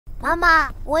妈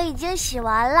妈，我已经洗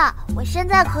完了，我现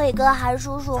在可以跟韩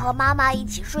叔叔和妈妈一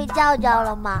起睡觉觉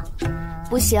了吗？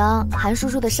不行，韩叔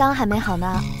叔的伤还没好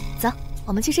呢。走，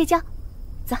我们去睡觉。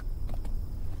走。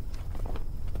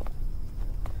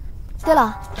对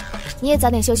了，你也早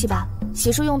点休息吧，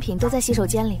洗漱用品都在洗手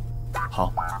间里。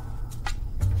好。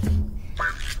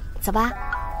走吧。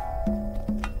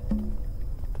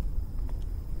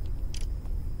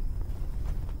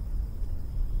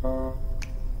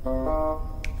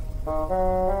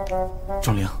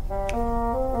钟灵，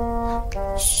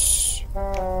嘘，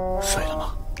睡了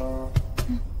吗？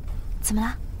怎么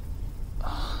了？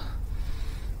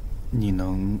你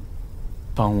能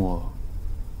帮我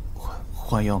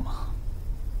换药吗？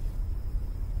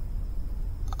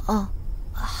哦，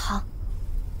好。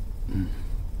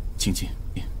静静。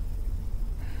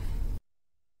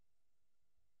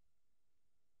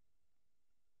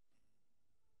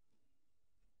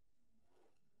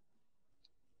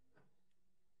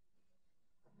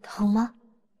疼吗？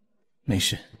没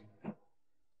事。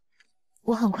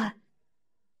我很快。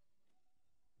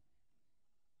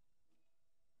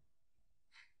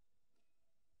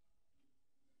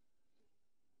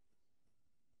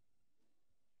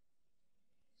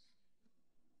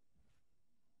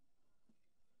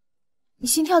你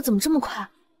心跳怎么这么快？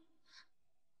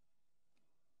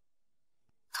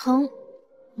疼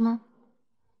吗？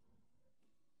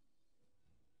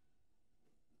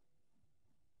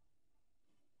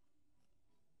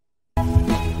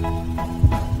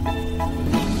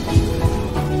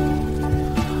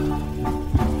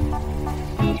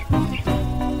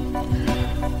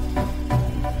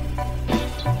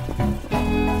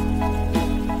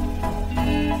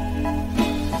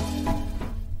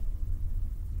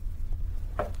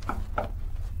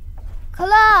可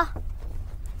乐，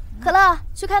可乐，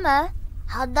去开门。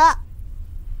好的。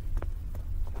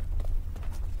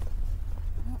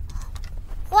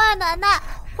坏奶奶，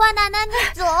坏奶奶，你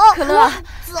走！可乐，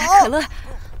走！可乐，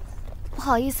不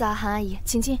好意思啊，韩阿姨，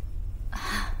请进。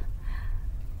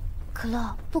可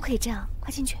乐，不可以这样，快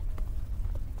进去。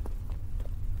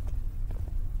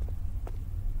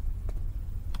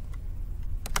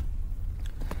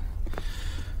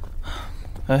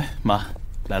哎，妈，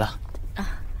来了。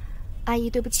阿姨，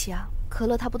对不起啊，可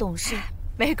乐她不懂事。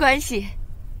没关系，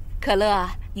可乐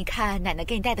啊，你看奶奶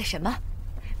给你带的什么？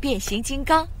变形金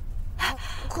刚。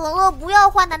可乐，不要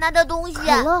坏奶奶的东西。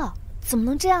可乐，怎么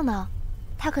能这样呢？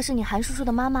她可是你韩叔叔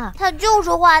的妈妈。她就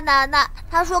是坏奶奶。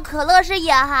她说可乐是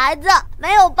野孩子，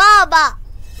没有爸爸。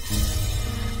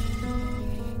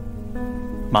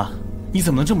妈，你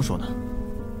怎么能这么说呢？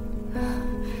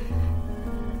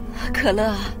可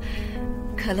乐，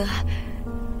可乐，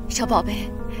小宝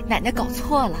贝，奶奶搞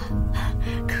错了。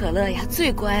可乐呀，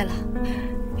最乖了，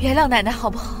原谅奶奶好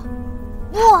不好？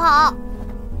不好。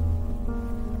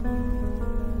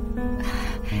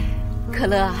可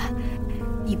乐，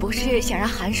你不是想让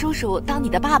韩叔叔当你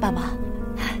的爸爸吗？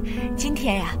今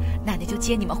天呀，奶奶就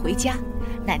接你们回家。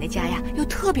奶奶家呀，有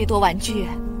特别多玩具。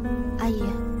阿姨，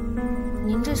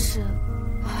您这是……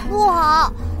不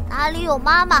好，哪里有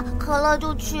妈妈，可乐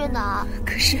就去哪儿。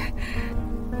可是，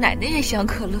奶奶也想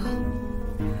可乐。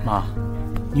妈，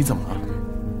你怎么了？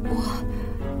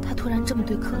他突然这么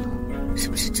对可乐，是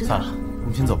不是知道？算了，我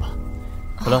们先走吧。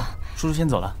可乐，叔叔先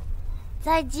走了。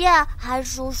再见，韩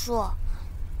叔叔。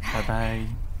拜拜。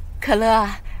可乐，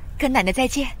跟奶奶再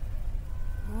见。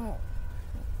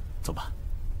走吧。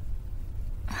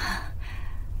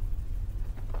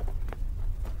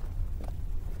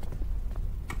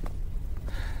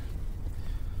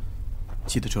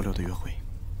记得周六的约会，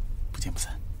不见不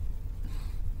散。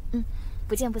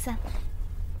不见不散。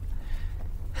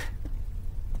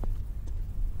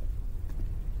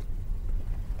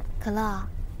可乐，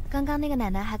刚刚那个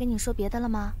奶奶还跟你说别的了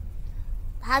吗？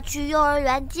她去幼儿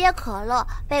园接可乐，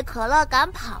被可乐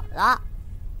赶跑了。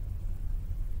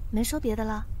没说别的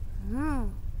了？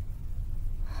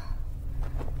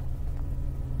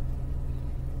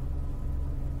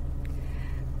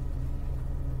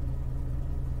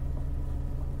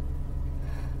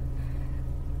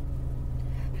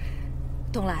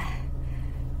东来，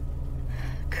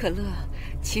可乐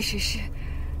其实是……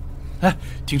哎，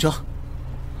停车！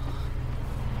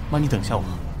妈，你等一下我。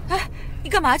哎，你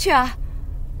干嘛去啊？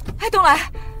哎，东来，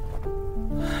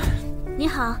你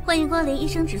好，欢迎光临一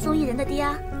生只送一人的迪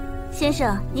亚。先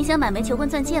生，您想买枚求婚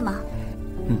钻戒吗？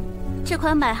这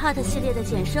款买 Heart 系列的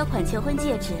简奢款求婚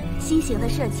戒指，新型的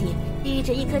设计，寓意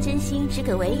着一颗真心只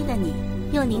给唯一的你，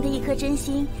用您的一颗真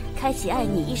心，开启爱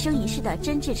你一生一世的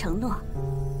真挚承诺。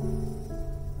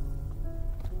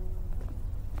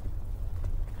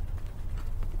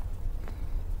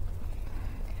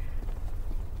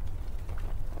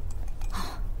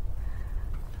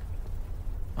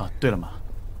啊，对了，妈，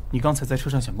你刚才在车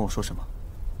上想跟我说什么？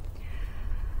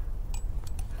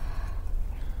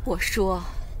我说，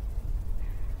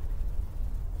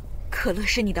可乐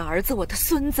是你的儿子，我的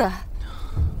孙子。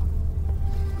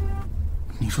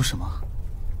你说什么？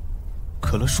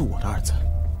可乐是我的儿子？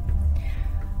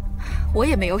我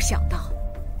也没有想到，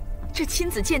这亲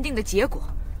子鉴定的结果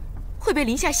会被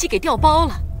林夏曦给调包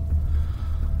了。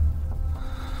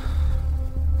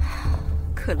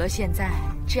可乐现在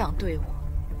这样对我，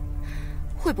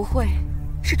会不会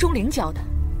是钟灵教的？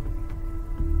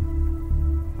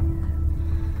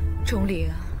钟灵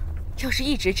要是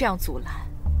一直这样阻拦，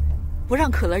不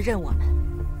让可乐认我们，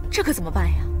这可怎么办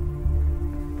呀？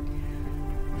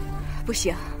不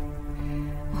行，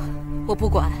我不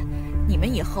管你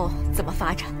们以后怎么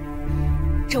发展，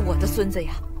这我的孙子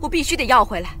呀，我必须得要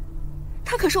回来。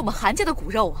他可是我们韩家的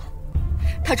骨肉啊！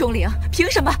他钟灵凭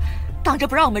什么挡着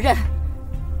不让我们认？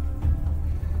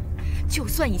就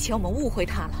算以前我们误会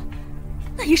他了，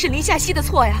那也是林夏曦的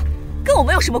错呀，跟我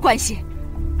们有什么关系？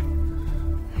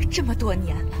这么多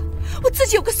年了，我自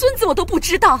己有个孙子我都不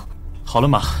知道。好了，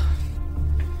妈，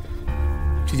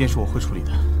这件事我会处理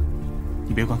的，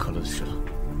你别管可乐的事了。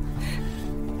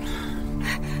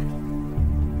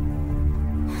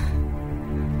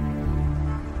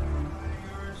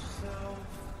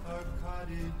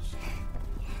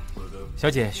小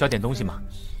姐需要点东西吗？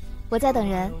我在等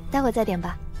人，待会儿再点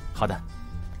吧。好的，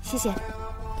谢谢。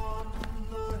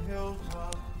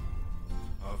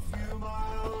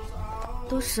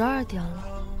都12点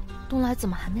了，东来怎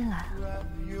么还没来啊？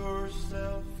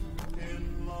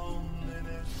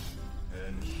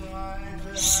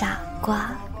傻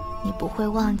瓜，你不会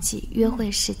忘记约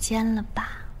会时间了吧？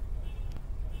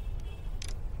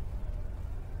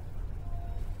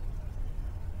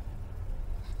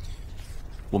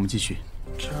我们继续。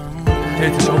这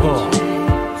次收购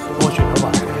或许能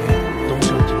挽回东盛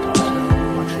集团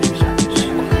要持续下去的习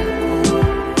惯。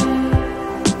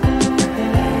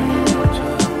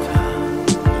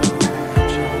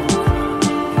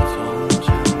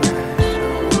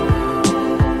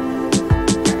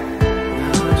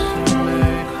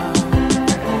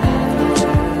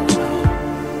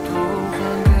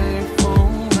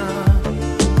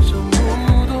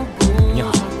你好。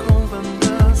谢谢。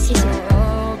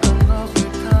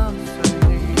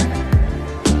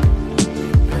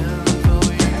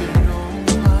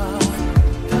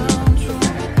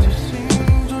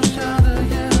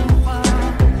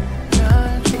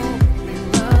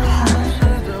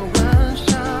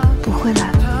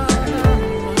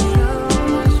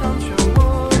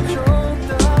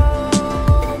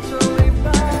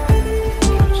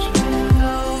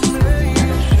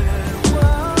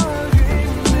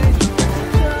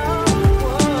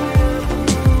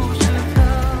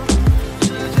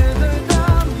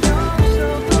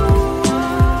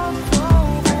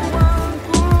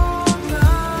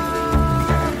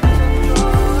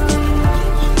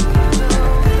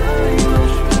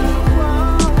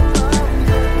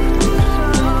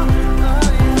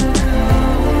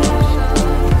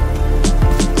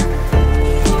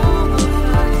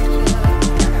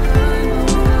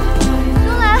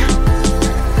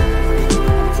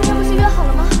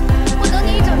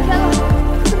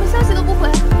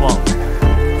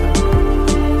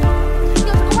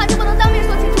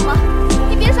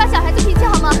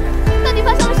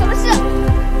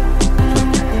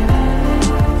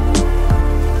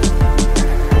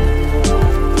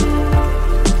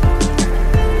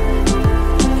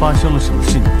发生了什么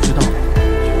事你不知道吗？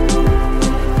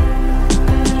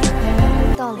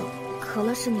到了，可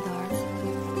乐是你的儿子。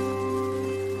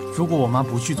如果我妈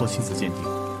不去做亲子鉴定，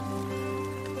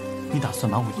你打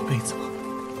算瞒我一辈子吗？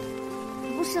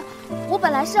不是，我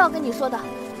本来是要跟你说的，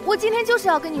我今天就是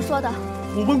要跟你说的。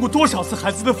我问过多少次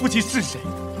孩子的父亲是谁，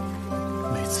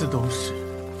每次都是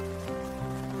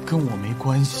跟我没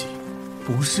关系，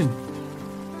不是你。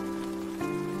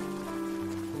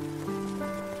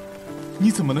你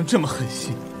怎么能这么狠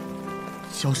心？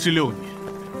消失6年，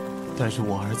带着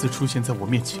我儿子出现在我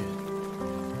面前，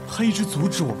还一直阻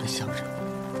止我们相认。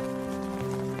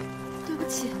对不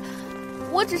起，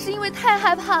我只是因为太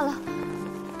害怕了，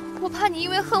我怕你因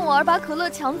为恨我而把可乐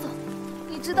抢走。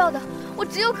你知道的，我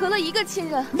只有可乐一个亲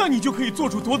人。那你就可以做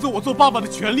出夺走我做爸爸的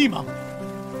权利吗？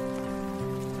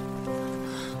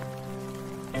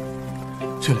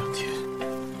这2天，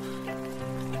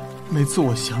每次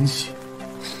我想起，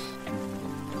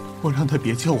我让他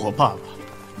别叫我爸爸，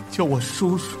叫我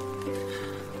叔叔，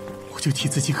我就替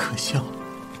自己可笑，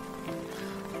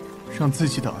让自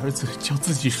己的儿子叫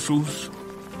自己叔叔。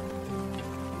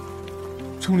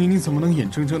钟离，你怎么能眼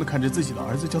睁睁地看着自己的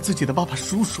儿子叫自己的爸爸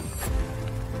叔叔？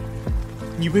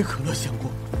你为可乐想过？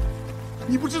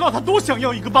你不知道他多想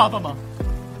要一个爸爸吗？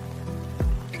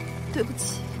对不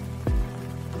起，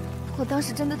我当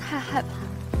时真的太害怕，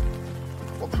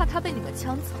我怕他被你们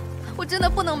抢走，我真的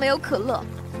不能没有可乐。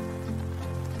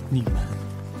你们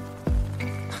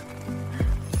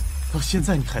到现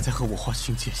在你还在和我划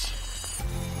清界限。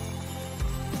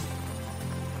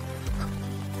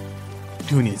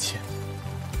6年前，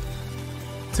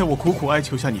在我苦苦哀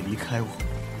求下你离开我，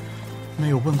没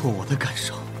有问过我的感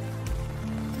受。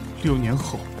6年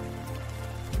后，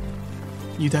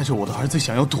你带着我的儿子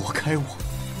想要躲开我，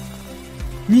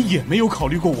你也没有考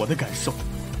虑过我的感受。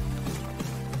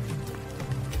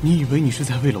你以为你是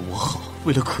在为了我好，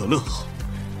为了可乐好，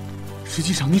实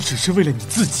际上你只是为了你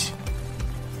自己。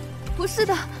不是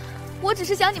的，我只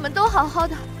是想你们都好好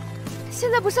的。现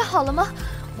在不是好了吗？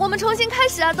我们重新开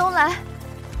始啊，东来。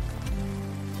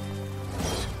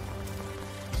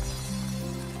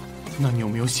那你有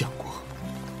没有想过，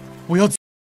我要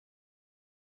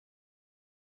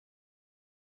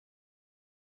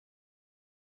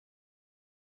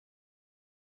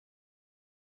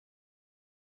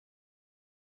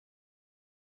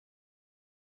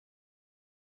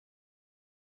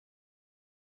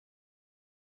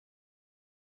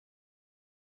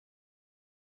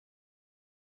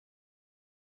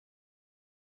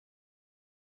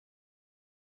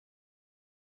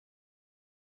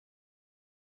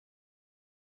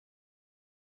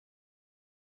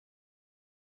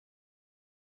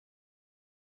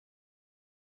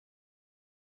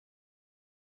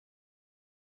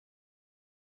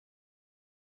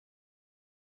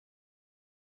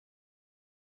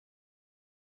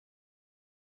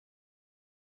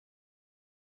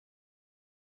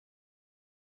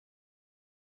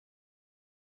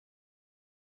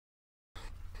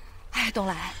哎，东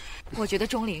来，我觉得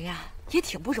钟灵呀也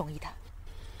挺不容易的。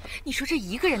你说这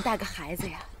一个人带个孩子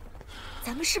呀，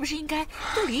咱们是不是应该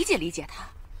多理解理解他？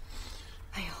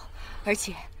哎呦，而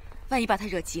且万一把他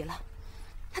惹急了，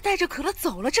他带着可乐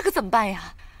走了，这可怎么办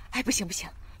呀？哎，不行不行，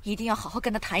一定要好好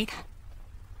跟他谈一谈。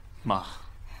妈，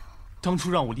当初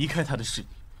让我离开他的是你，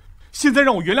现在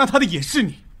让我原谅他的也是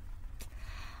你。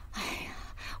哎呀，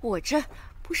我这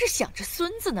不是想着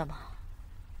孙子呢吗？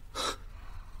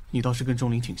你倒是跟钟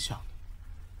灵挺像的，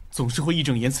总是会义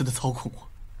正言辞的操控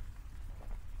我。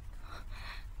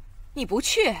你不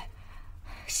去，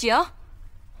行，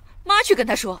妈去跟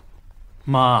他说。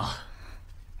妈，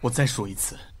我再说一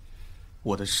次，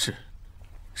我的事，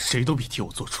谁都别替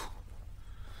我做主。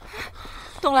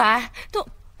东来，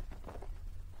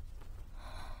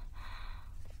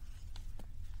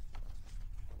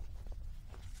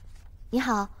你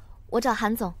好，我找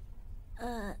韩总。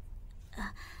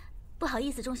不好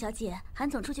意思，钟小姐，韩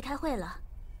总出去开会了。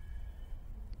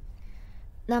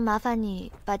那麻烦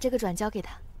你把这个转交给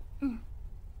他。嗯，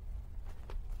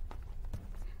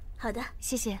好的，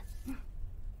谢谢。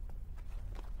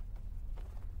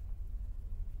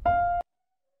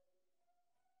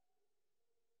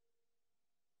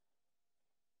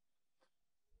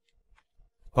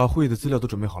把会议的资料都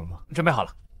准备好了吗？准备好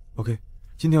了。OK，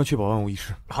 今天要确保万无一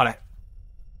失。好嘞。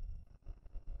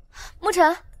沐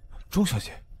晨，钟小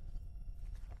姐，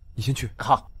你先去。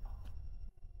好。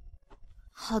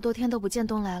好多天都不见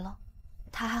东来了，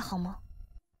他还好吗？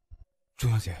钟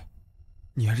小姐，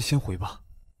你还是先回吧。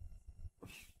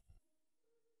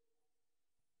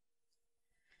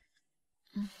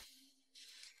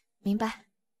明白。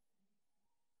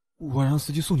我让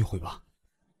司机送你回吧。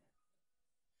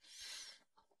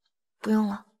不用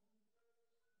了。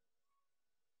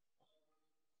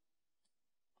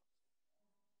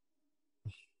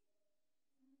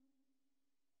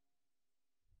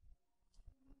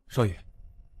少爷，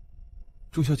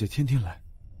钟小姐天天来，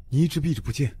你一直避着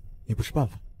不见，也不是办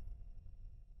法。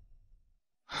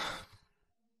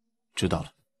知道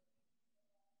了。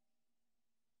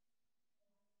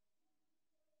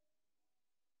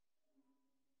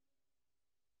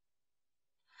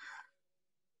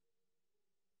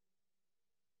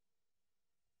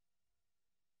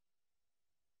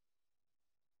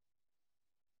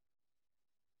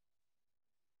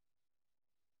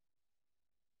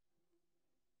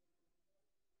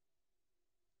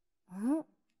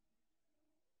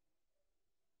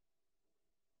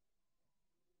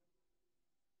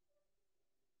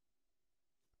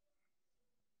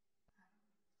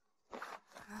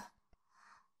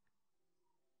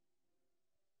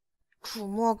楚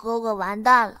墨哥哥完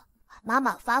蛋了，妈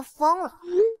妈发疯了。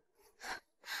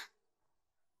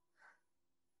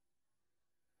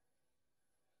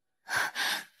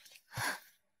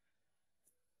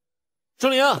钟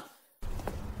灵，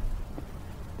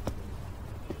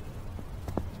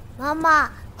妈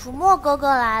妈，楚墨哥哥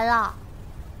来了。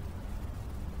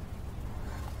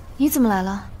你怎么来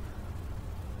了？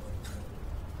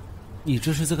你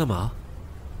这是在干嘛？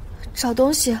找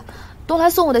东西。东来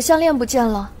送我的项链不见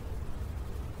了。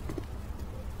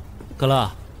可乐，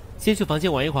先去房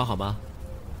间玩一会儿好吗？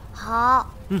好。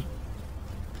嗯。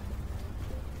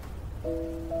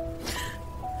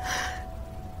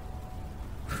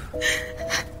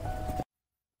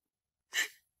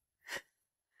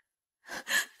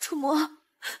楚墨，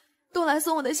东来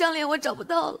送我的项链我找不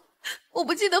到了，我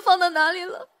不记得放到哪里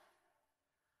了。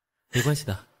没关系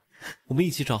的，我们一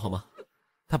起找好吗？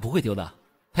他不会丢的，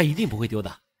他一定不会丢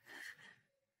的。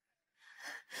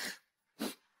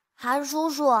韩叔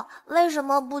叔，为什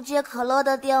么不接可乐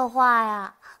的电话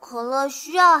呀？可乐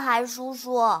需要韩叔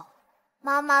叔，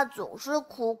妈妈总是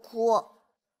哭哭。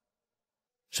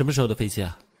什么时候的飞机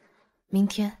啊？明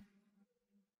天。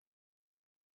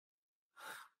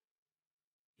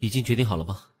已经决定好了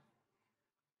吗？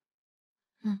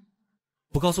嗯。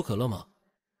不告诉可乐吗？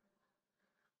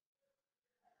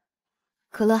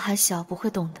可乐还小，不会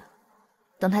懂的。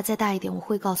等他再大一点，我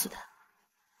会告诉他，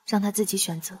让他自己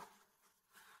选择。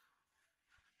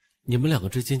你们两个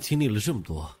之间经历了这么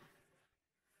多，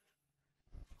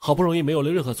好不容易没有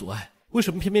了任何阻碍，为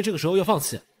什么偏偏这个时候要放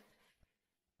弃？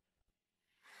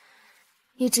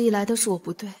一直以来都是我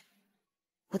不对，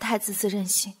我太自私任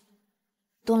性。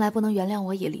东来不能原谅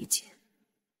我也理解，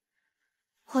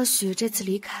或许这次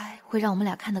离开会让我们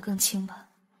俩看得更清吧。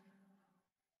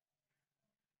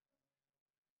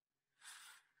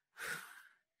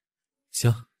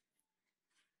行，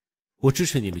我支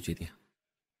持你的决定。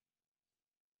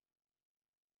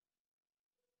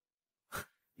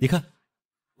你看，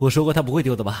我说过他不会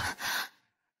丢的吧？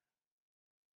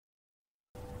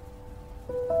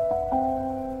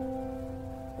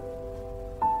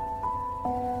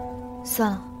算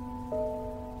了，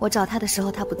我找他的时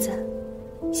候他不在，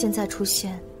现在出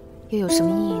现又有什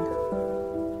么意义呢？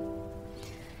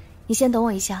你先等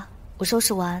我一下，我收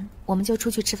拾完我们就出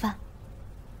去吃饭。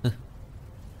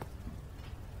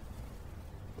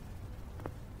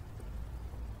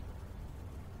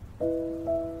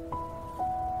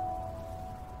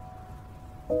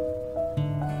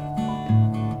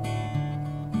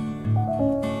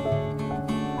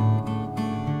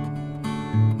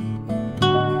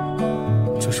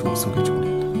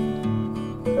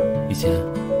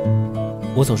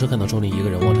我总是看到钟灵一个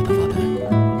人望着他发呆，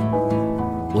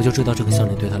我就知道这个项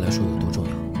链对他来说有多重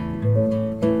要。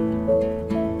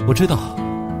我知道，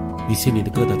你心里的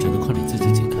疙瘩只能靠你自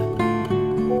己解开。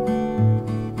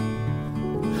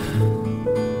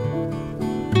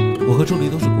我和钟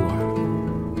灵都是孤儿，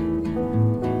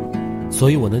所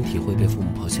以我能体会被父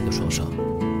母抛弃的创伤，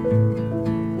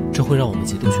这会让我们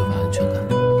极度缺乏安全感，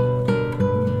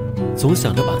总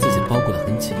想着把自己包裹得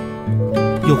很紧，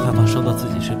又害怕伤到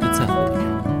自己身边在乎的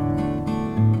人。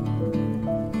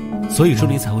所以钟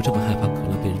灵才会这么害怕可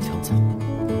乐被人抢走，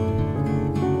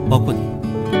包括你，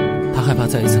他害怕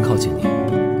再一次靠近你，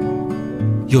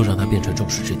又让他变成众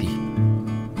矢之的，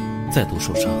再度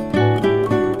受伤。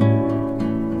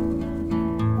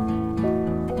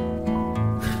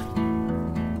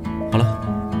好了，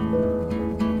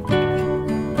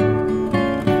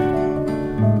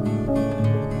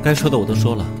该说的我都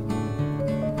说了。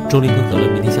钟灵和可乐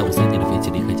明天下午3点的飞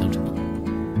机离开江城，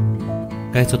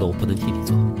该做的我不能替你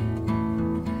做。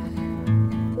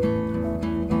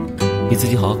你自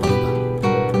己好好考虑吧，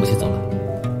我先走了。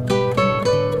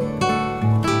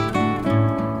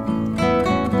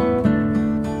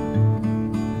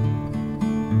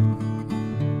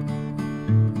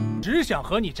只想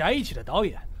和你宅一起的导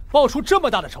演爆出这么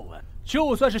大的丑闻，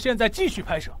就算是现在继续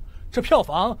拍摄，这票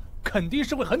房肯定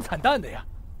是会很惨淡的呀。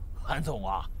韩总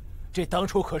啊，这当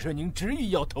初可是您执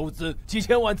意要投资几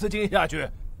千万资金下去，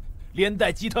连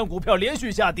带集团股票连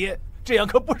续下跌，这样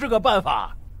可不是个办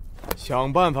法。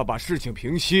想办法把事情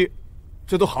平息，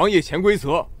这都行业潜规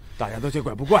则，大家都见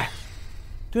怪不怪。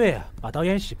对呀，把导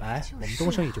演洗白，我们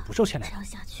东升也就不受牵连了。这样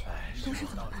下去，东升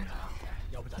怎么办呢？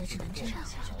也只能这样。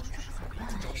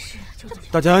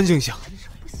大家安静一下。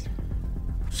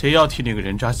谁要替那个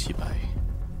人渣洗白，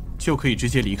就可以直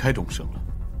接离开东升了，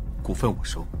股份我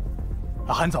收。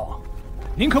韩总，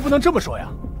您可不能这么说呀，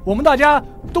我们大家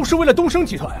都是为了东升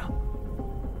集团呀。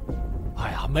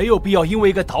哎呀，没有必要因为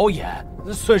一个导演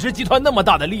损失集团那么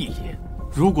大的利益。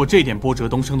如果这点波折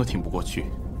东升都挺不过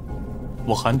去，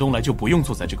我韩东来就不用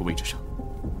坐在这个位置上。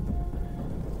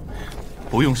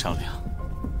不用商量，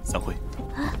散会。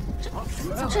啊，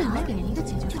这也没给您一个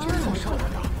解决方案，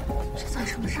这算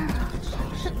什么事儿啊？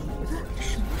什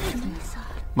么意思啊？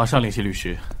马上联系律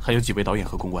师，还有几位导演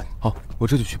和公关。好，我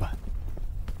这就去办。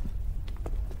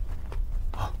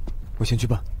好，我先去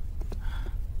办。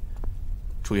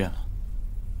出院了。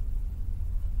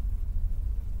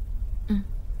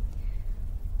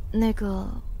那个，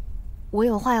我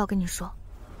有话要跟你说。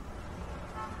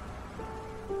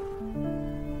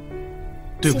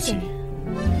对不起。谢谢你。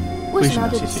为什么要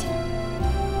对不起？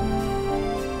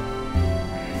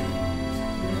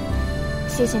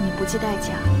谢谢你不计代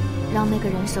价让那个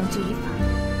人绳之以法。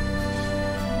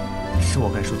是我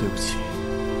该说对不起，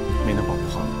没能保护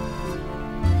好你。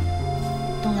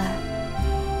东来，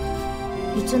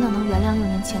你真的能原谅6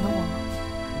年前的我吗？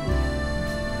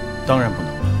当然不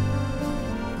能了，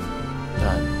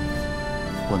但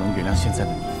我能原谅现在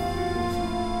的你。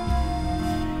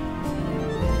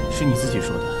是你自己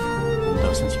说的，我们都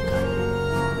要向前看，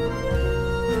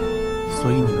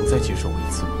所以你能再接受我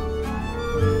一次吗？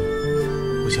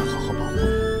我想好好保护你，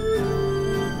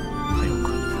还有可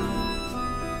乐。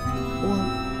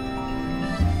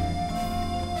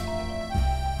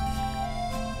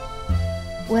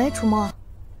喂，楚墨。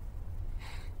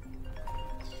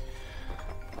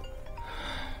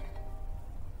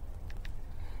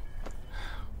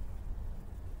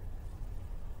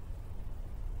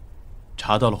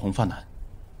查到了红发男，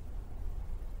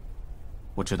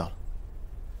我知道了。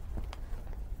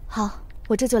好，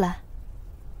我这就来。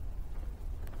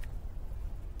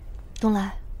东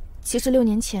来，其实6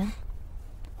年前，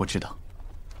我知道。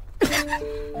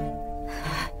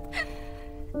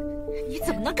你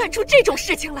怎么能干出这种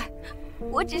事情来？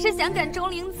我只是想赶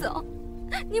钟灵走，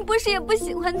你不是也不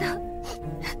喜欢他？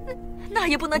那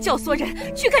也不能教唆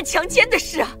人去干强奸的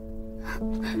事啊！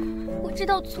我知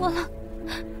道错了。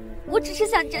我只是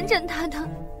想整整他的，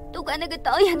都怪那个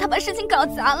导演，他把事情搞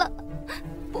砸了。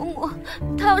伯母，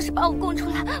他要是把我供出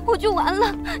来，我就完了。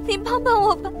你帮帮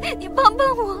我吧，你帮帮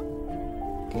我。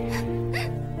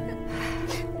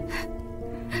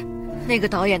那个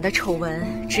导演的丑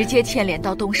闻直接牵连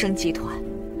到东升集团，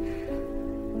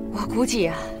我估计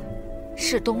啊，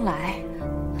是东来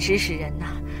指使人呐，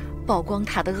曝光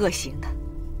他的恶行的。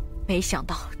没想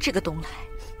到这个东来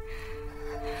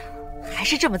还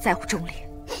是这么在乎钟灵。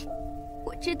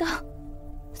我知道，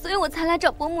所以我才来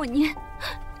找伯母您。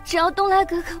只要东来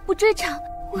哥哥不追偿，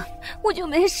我就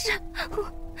没事。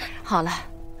好了，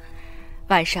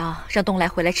晚上让东来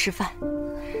回来吃饭，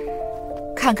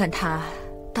看看他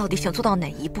到底想做到哪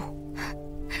一步。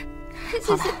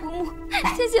谢谢伯母，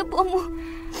谢谢伯母。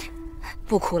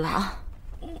不哭了啊。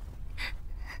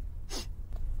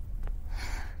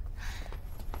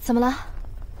怎么了？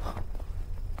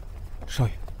少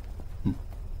爷。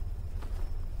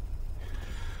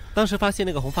当时发现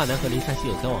那个红发男和林夏曦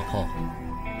有交往后，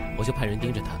我就派人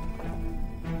盯着他。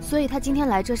所以他今天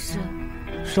来这是？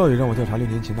少爷让我调查6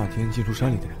年前那天进出山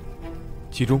里的人，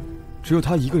其中只有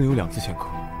他一个人有2次前科。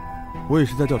我也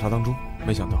是在调查当中，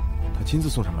没想到他亲自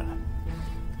送上门来。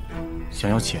想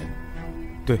要钱？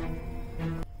对。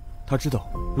他知道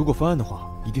如果翻案的话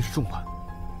一定是重判，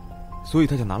所以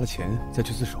他想拿了钱再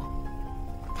去自首。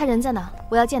他人在哪？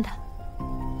我要见他。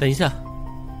等一下，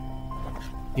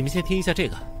你们先听一下这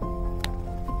个。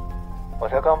我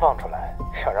才刚放出来，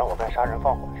想让我干杀人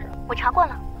放火事。我查过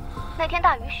了，那天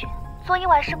大雨雪，做意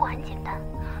外事故很简单，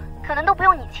可能都不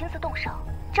用你亲自动手。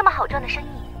这么好赚的生意，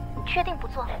你确定不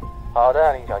做？好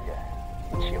的，林小姐，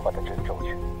计划的真周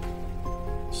全。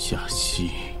夏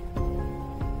曦，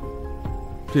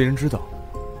这人知道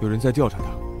有人在调查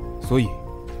他，所以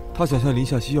他想向林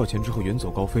夏曦要钱之后远走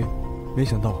高飞，没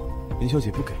想到林小姐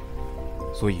不给，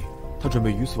所以他准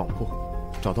备鱼死网破，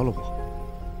找到了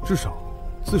我，至少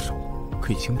自首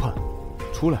可以轻判，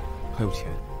出来还有钱。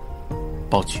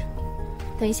抱歉。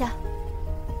等一下，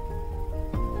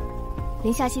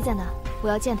林夏曦在哪？我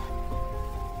要见他。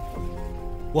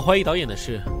我怀疑导演的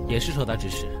事也是受他指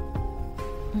使。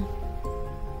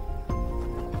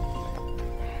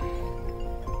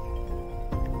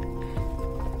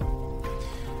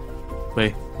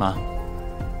喂，妈。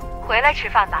回来吃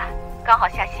饭吧，刚好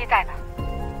夏曦在呢。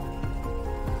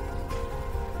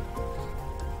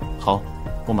好，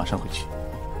我马上回去。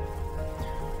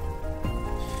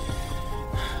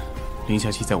林夏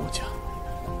曦在我家。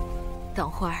等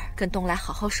会儿跟东来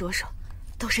好好说说，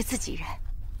都是自己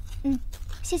人。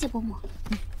谢谢伯母。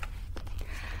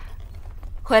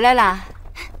回来啦，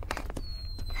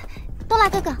东来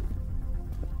哥哥，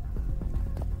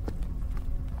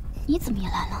你怎么也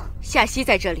来了？夏曦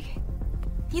在这里，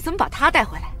你怎么把她带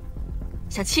回来？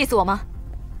想气死我吗？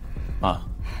妈，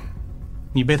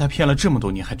你被他骗了这么多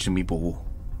年还执迷不悟，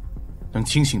能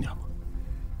清醒点吗？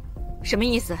什么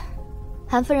意思？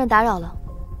韩夫人打扰了，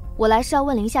我来是要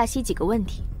问林夏曦几个问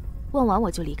题，问完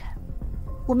我就离开。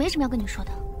我没什么要跟你说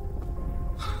的。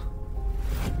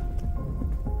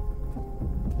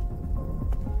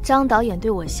张导演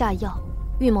对我下药，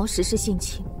预谋实施性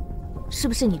侵，是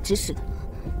不是你指使的？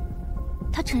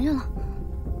他承认了。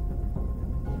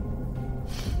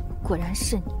果然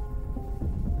是你。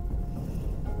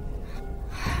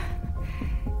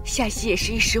夏曦也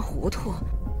是一时糊涂，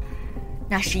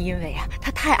那是因为啊，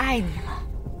她太爱你了。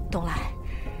东来，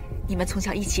你们从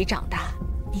小一起长大，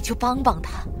你就帮帮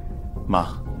她。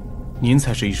妈，您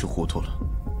才是一时糊涂了。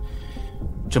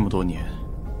这么多年，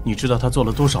你知道他做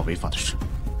了多少违法的事？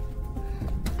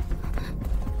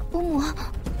伯母，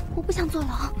我不想坐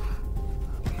牢。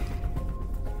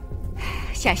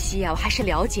夏曦啊，我还是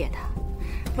了解的，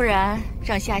不然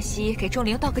让夏曦给钟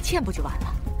灵道个歉不就完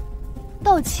了？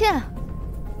道歉？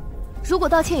如果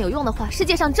道歉有用的话，世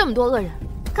界上这么多恶人，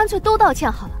干脆都道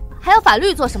歉好了，还要法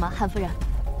律做什么？韩夫人，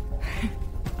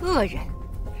恶人，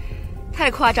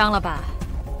太夸张了吧？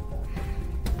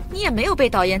你也没有被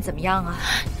导演怎么样啊？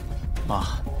妈，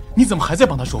你怎么还在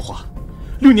帮他说话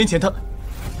？6年前他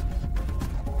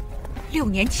，6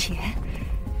年前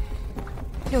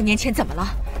，6年前怎么了？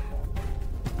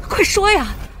快说呀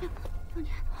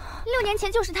！6年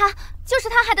前就是他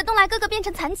害得东来哥哥变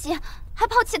成残疾，还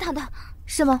抛弃他的，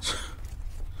是吗？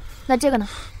那这个呢？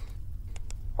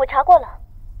我查过了，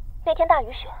那天大雨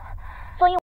雪，所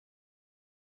以。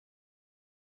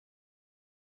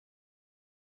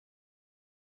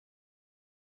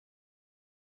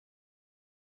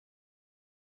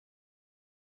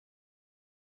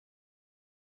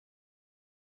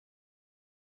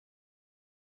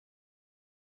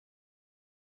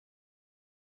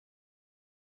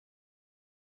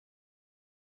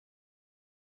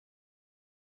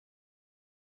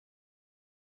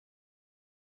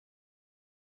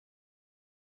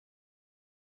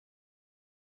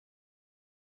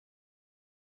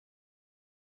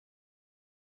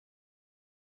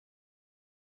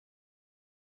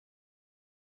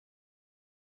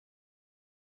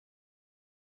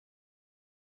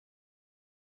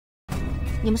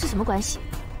你们是什么关系？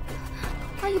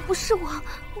阿姨，不是我。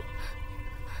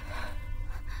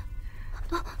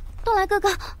东来哥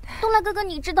哥，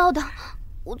你知道的，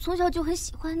我从小就很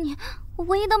喜欢你，我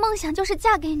唯一的梦想就是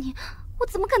嫁给你，我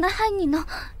怎么可能害你呢？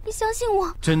你相信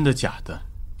我。真的假的？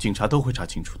警察都会查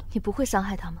清楚的。你不会伤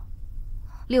害他吗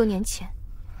？6年前，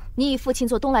你以父亲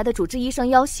做东来的主治医生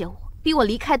要挟我，逼我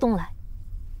离开东来，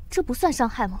这不算伤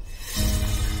害吗？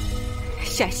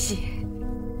夏曦，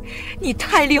你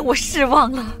太令我失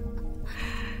望了。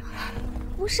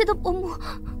不是的，伯母，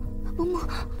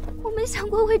我没想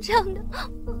过会这样的。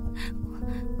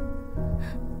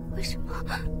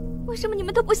为什么你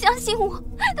们都不相信我，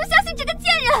都相信这个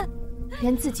贱人？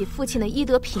连自己父亲的医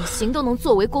德品行都能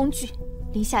作为工具，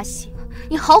林夏曦，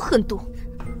你好狠毒！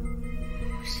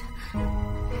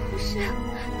不是，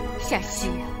夏曦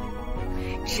啊，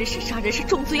指使杀人是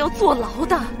重罪，要坐牢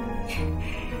的。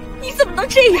你怎么能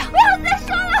这样？不要再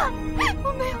说了！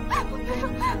我没有。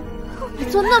你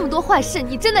做那么多坏事，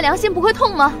你真的良心不会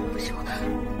痛吗？不是我，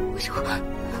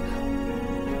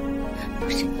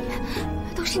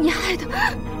都是你害的。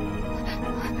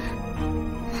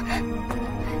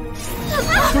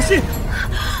小心！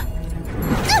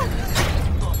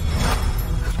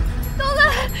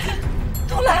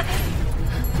东来！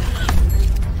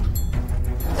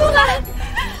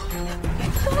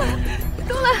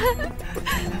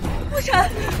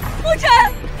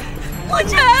沐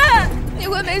晨，你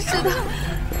会没事的。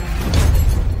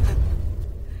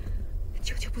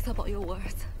求求菩萨保佑我儿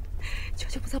子，求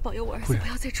求菩萨保佑我儿子不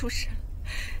要再出事了，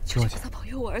求求菩萨保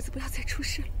佑我儿子不要再出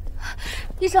事了。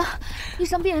医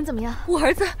生，病人怎么样？我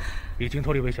儿子已经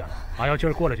脱离危险了，麻药劲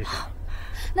儿过了就行了。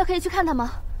那可以去看他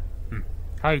吗？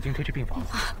他已经推去病房了。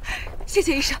谢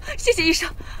谢医生，谢谢医生。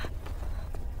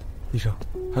医生，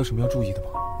还有什么要注意的吗？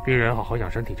病人好好养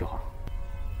身体就好。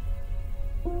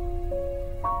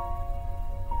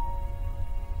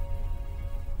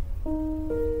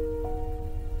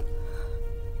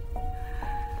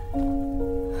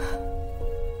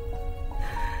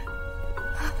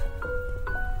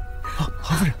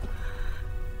韩夫人，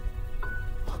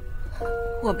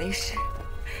我没事，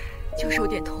就是有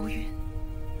点头晕。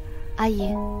阿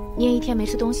姨，你也一天没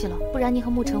吃东西了，不然你和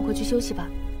沐晨回去休息吧。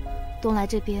东来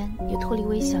这边也脱离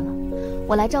危险了，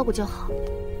我来照顾就好。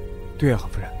对呀，韩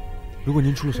夫人，如果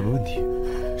您出了什么问题，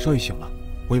少爷醒了，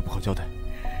我也不好交代。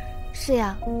是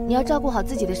呀，你要照顾好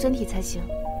自己的身体才行。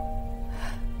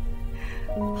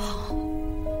好。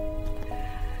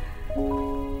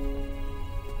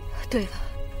对了，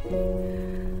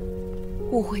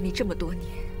误会你这么多年，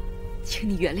请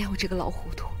你原谅我这个老糊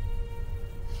涂。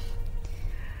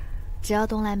只要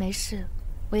东来没事，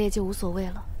我也就无所谓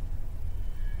了。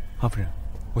韩夫人，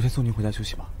我先送您回家休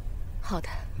息吧。好的。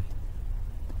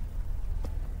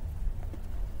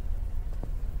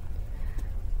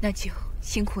那就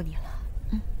辛苦你了。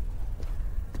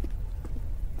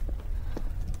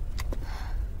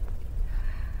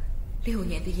6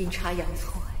年的阴差阳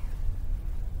错呀，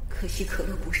可惜可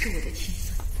乐不是我的亲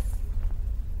孙子。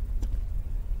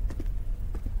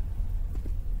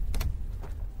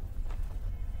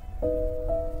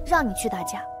让你去打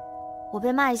架，我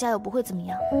被骂一下又不会怎么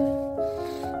样。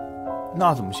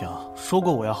那怎么行？说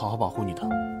过我要好好保护你的。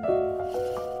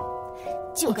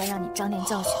就该让你长点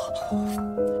教训。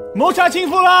谋杀亲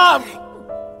夫了！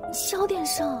小点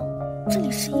声，这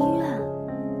里是医院。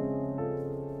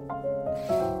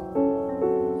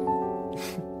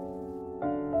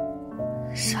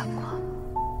傻瓜，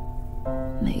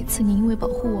每一次你因为保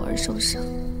护我而受伤，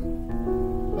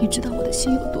你知道我的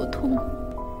心有多痛吗？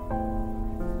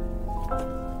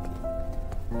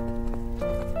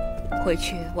回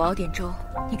去我熬点粥，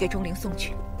你给钟灵送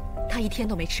去，她1天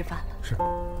都没吃饭了。是。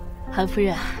韩夫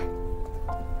人，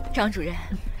张主任，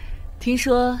听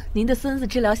说您的孙子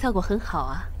治疗效果很好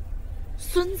啊。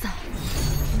孙子？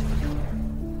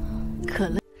可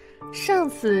乐，上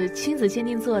次亲子鉴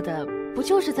定做的不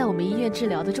就是在我们医院治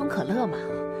疗的钟可乐吗？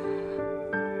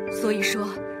所以说，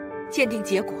鉴定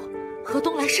结果和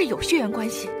东来是有血缘关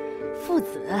系。父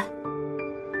子？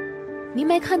您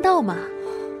没看到吗？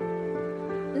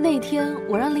那天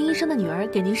我让林医生的女儿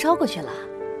给您捎过去了。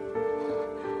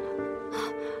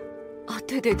哦，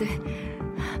对对对，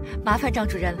麻烦张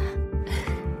主任了。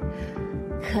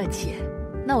客气，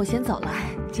那我先走了，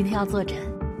今天要坐诊。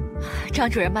张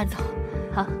主任慢走。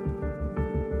好。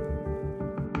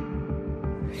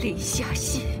林夏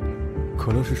曦，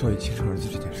可乐是少爷亲生儿子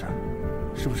这件事，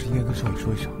是不是应该跟少爷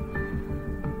说一声？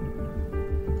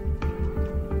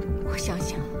我想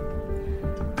想，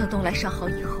等东来伤好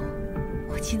以后，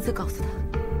我亲自告诉他。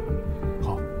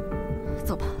好，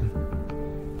走吧。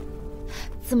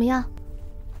怎么样？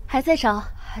还在烧？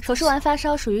手术完发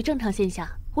烧属于正常现象，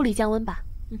物理降温吧。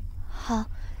好，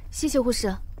谢谢护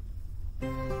士。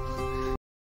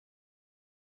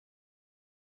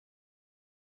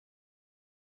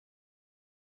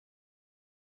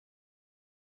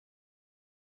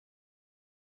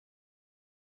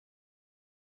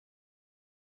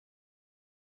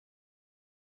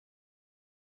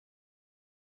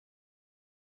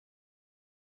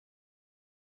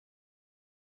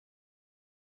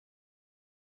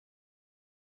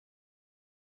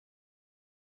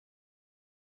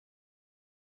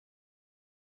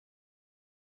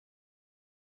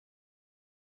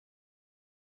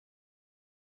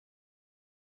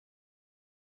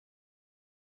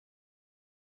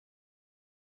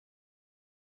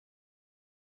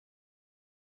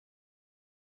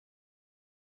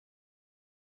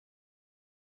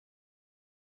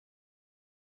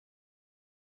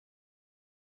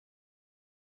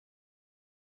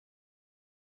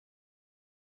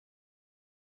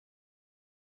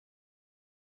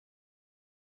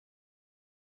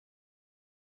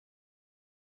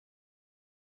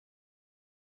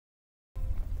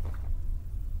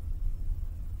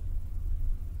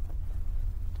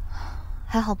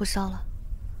还好不烧了。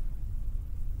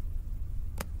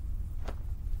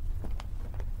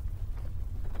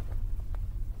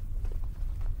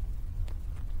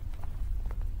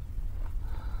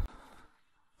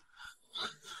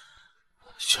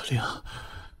小亮，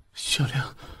小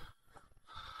亮，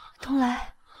东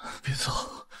来，别走，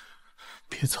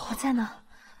别走！我在呢，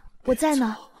我在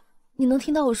呢，你能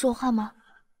听到我说话吗？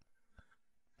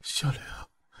小亮，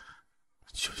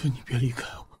求求你别离开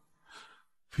我，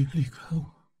别离开我！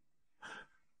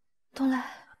东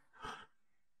来，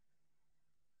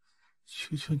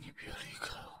求求你别离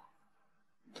开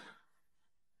我！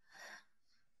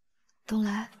东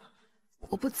来，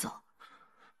我不走，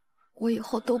我以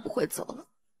后都不会走了。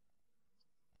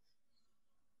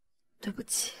对不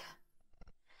起，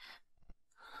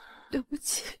对不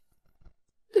起，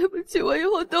对不起，我以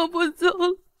后都不走了。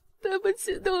对不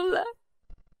起，东来，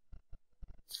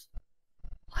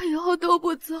我以后都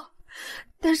不走。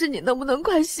但是你能不能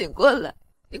快醒过来？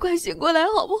你快醒过来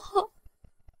好不好？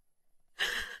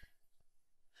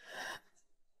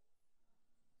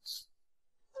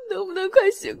能不能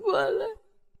快醒过来？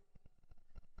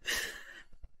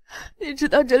你知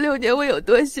道这6年我有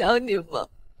多想你吗？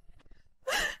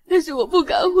但是我不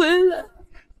敢回来。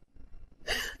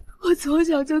我从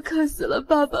小就克死了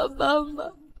爸爸妈妈，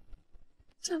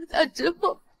长大之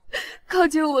后，靠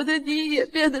近我的你也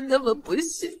变得那么不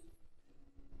幸。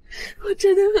我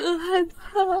真的很害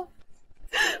怕，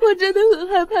我真的很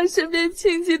害怕身边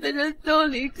亲近的人都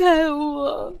离开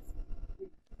我。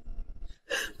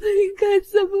我应该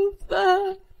怎么办？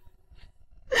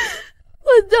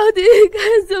我到底应该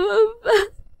怎么办？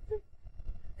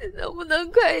你能不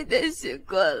能快一点醒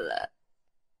过来？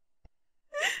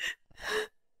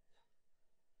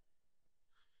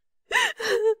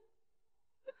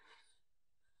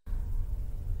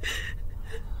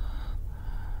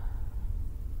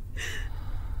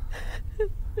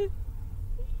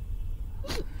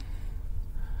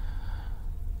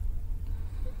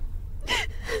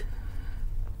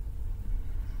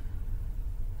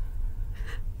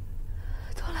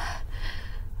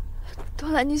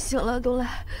东来，你醒了，东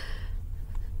来，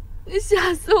你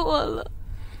吓死我了！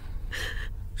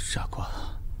傻瓜，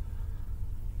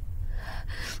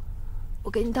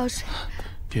我给你倒水。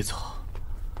别走，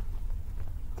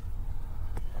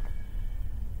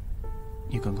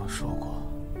你刚刚说过，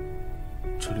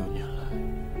这6年来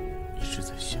一直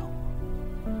在想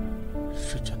我，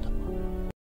是真的吗？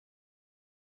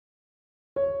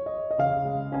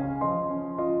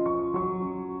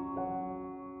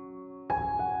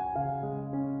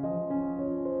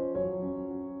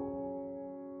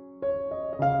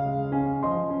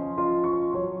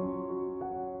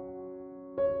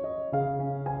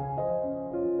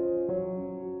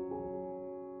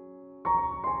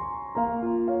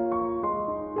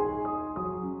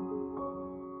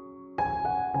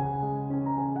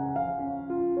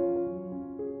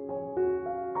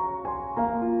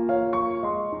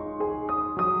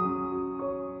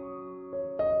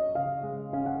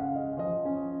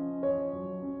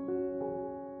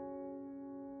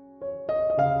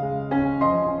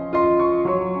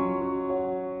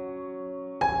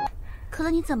可乐，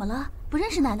你怎么了？不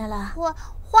认识奶奶了？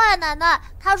坏奶奶，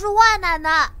她是坏奶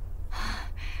奶。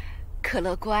可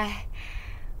乐乖，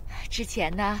之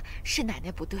前呢是奶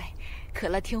奶不对，可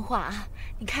乐听话啊。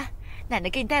你看，奶奶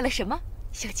给你带了什么？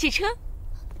小汽车。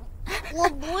我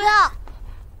不要，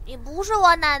你不是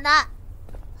我奶奶。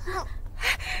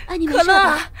哎，你没事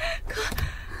吧？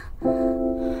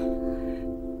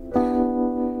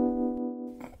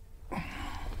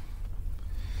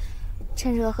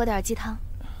趁热喝点鸡汤。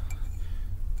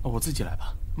我自己来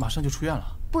吧，马上就出院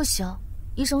了。不行，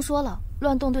医生说了，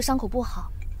乱动对伤口不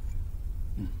好。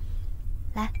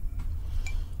来。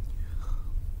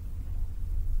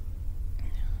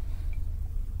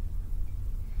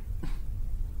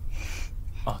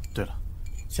哦，对了，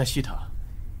下西塔。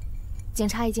警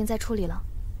察已经在处理了。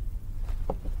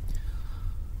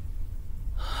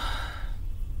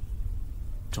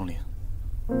钟灵，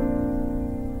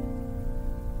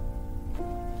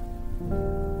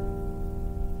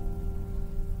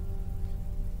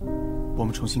我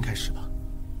们重新开始吧。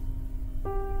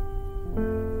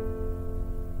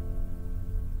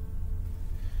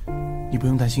你不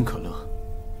用担心可乐，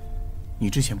你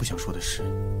之前不想说的事，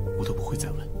我都不会再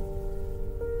问。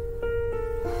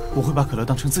我会把可乐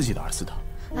当成自己的儿子的。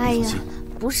哎呀，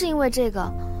不是因为这个，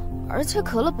而且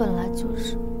可乐本来就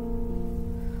是……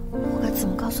我该怎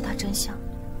么告诉他真相？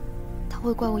他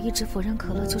会怪我一直否认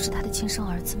可乐就是他的亲生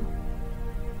儿子吗？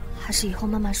还是以后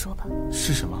慢慢说吧。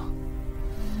是什么？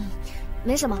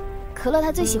没什么，可乐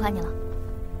他最喜欢你了。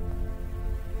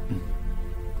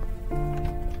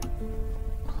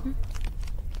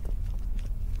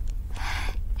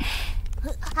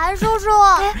韩叔叔，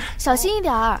哎，小心一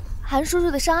点儿，韩叔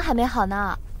叔的伤还没好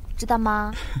呢，知道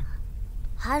吗？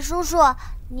韩叔叔，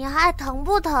你还疼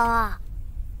不疼啊？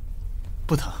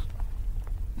不疼。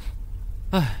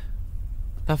哎，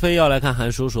他非要来看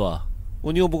韩叔叔，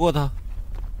我拗不过他。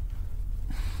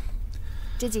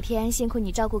这几天辛苦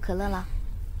你照顾可乐了。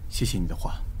谢谢你的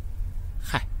话。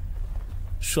嗨，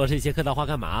说这些客套话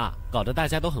干嘛？搞得大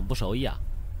家都很不熟一样。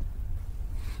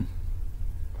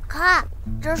看，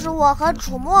这是我和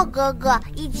楚墨哥哥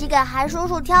一起给韩叔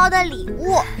叔挑的礼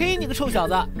物。嘿，你个臭小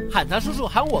子，喊他叔叔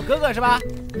喊我哥哥是吧？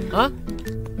啊？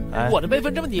哎，我的辈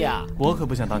分这么低啊？我可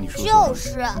不想当你叔叔。就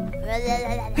是。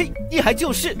嘿，你还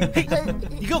就是？嘿，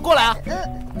你给我过来啊！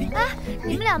哎，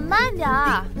你们俩慢点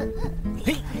儿。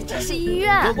嘿，这是医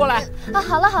院。给我过来！啊，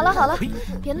好了好了好了，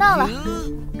别闹了。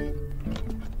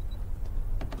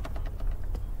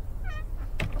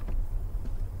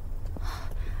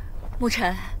沐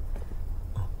晨，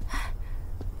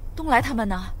东来他们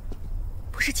呢？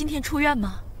不是今天出院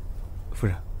吗？夫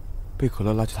人，被可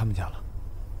乐拉去他们家了。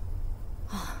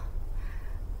啊，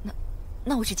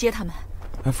那我去接他们。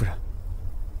哎，夫人，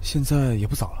现在也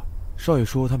不早了，少爷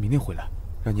说他明天回来，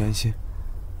让你安心。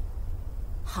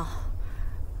好，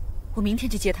我明天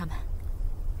去接他们。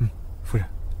夫人，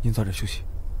您早点休息。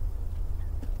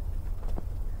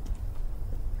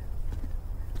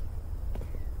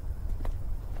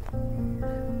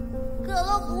可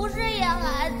乐不是野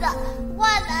孩子，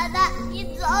坏奶奶，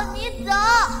你走，你走！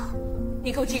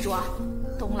你给我记住啊，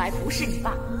东来不是你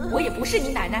爸，我也不是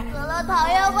你奶奶。可乐讨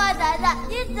厌坏奶奶，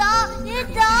你走，你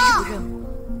走！出任务，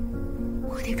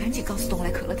我得赶紧告诉东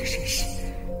来可乐的身世，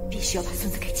必须要把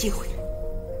孙子给接回来。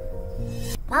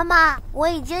妈妈，我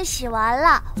已经洗完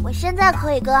了，我现在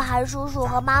可以跟韩叔叔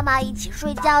和妈妈一起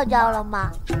睡觉觉了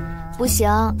吗？不行，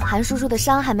韩叔叔的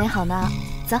伤还没好呢。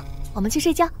走，我们去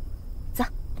睡觉。走。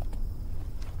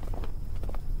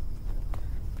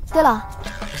对了，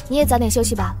你也早点休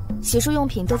息吧，洗漱用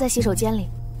品都在洗手间里。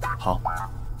好。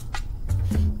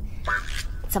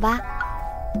走吧，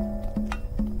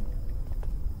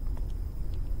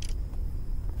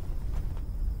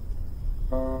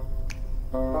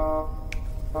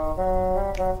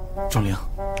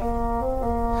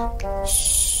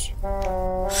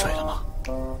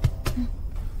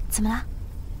怎么了？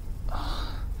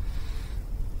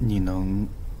你能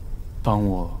帮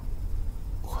我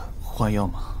换药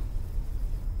吗？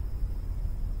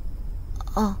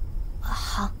哦，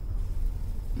好。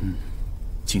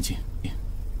静静。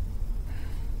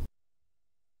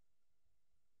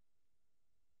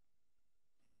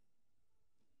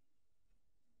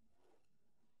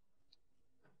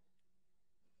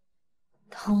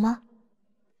疼吗？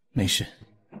没事。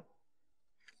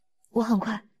我很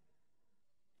快。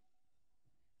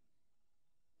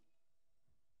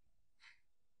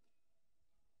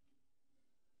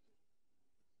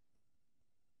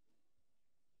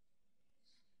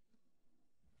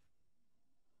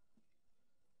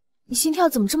你心跳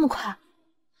怎么这么快？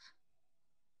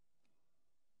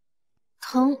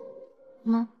疼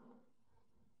吗？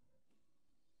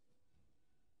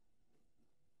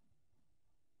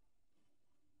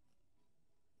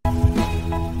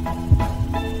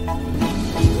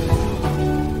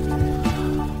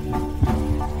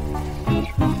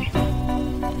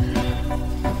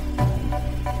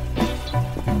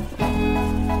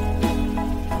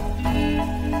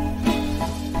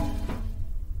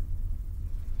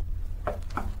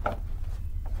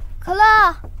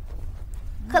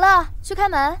可乐，去开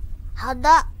门。好的。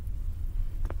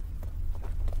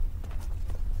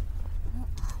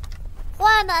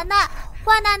坏奶奶，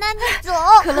你走！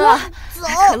可乐，走！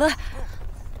可乐，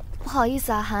不好意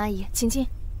思啊，韩阿姨，请进。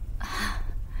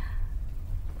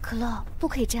可乐，不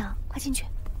可以这样，快进去。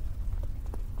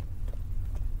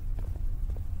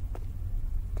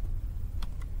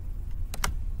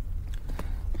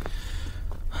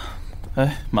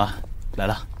哎，妈，来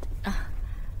了。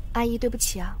阿姨，对不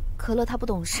起啊，可乐他不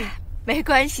懂事。没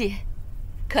关系，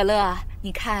可乐，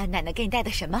你看奶奶给你带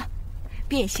的什么？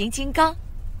变形金刚。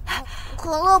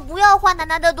可乐，不要坏奶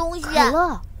奶的东西。可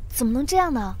乐，怎么能这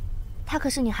样呢？她可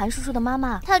是你韩叔叔的妈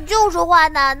妈。她就是坏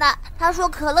奶奶。她说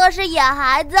可乐是野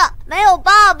孩子，没有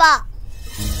爸爸。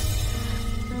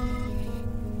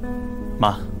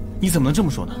妈，你怎么能这么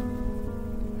说呢？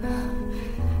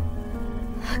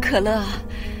可乐，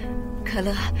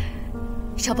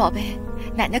小宝贝，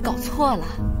奶奶搞错了。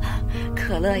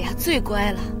可乐呀，最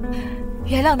乖了，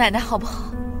原谅奶奶好不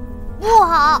好？不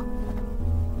好。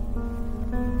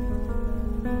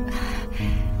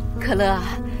可乐，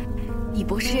你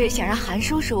不是想让韩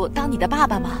叔叔当你的爸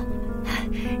爸吗？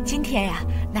今天呀，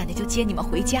奶奶就接你们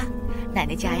回家。奶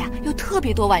奶家呀有特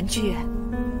别多玩具。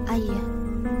阿姨，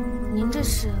您这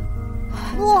是……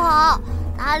不好，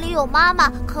哪里有妈妈，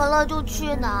可乐就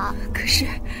去哪儿。可是，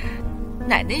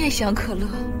奶奶也想可乐。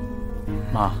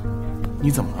妈，你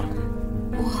怎么了？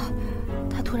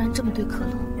他突然这么对可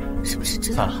乐，是不是知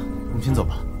道？算了，我们先走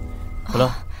吧。可乐，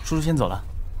叔叔先走了。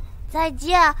再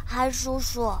见，韩叔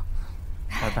叔。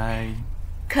拜拜。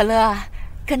可乐，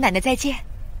跟奶奶再见。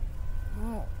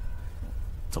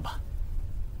走吧。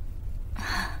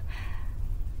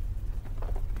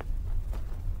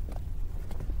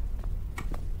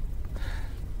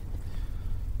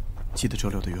记得周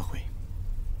六的约会，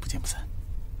不见不散。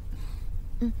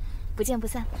不见不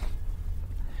散。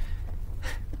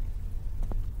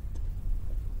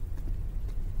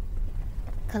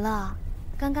可乐，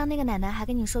刚刚那个奶奶还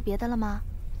跟你说别的了吗？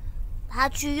她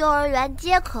去幼儿园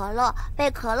接可乐，被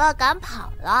可乐赶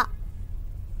跑了。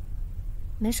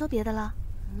没说别的了？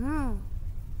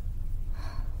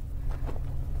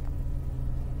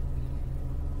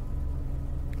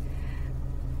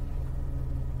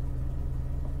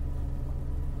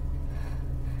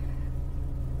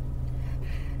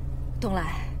东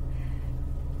来，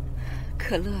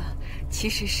可乐其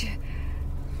实是……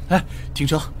哎，停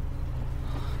车！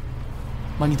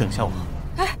妈，你等一下我。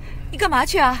哎，你干嘛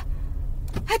去啊？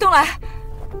哎，东来。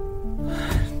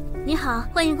你好，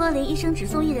欢迎光临一生只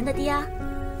送一人的 DR。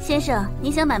先生，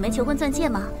您想买枚求婚钻戒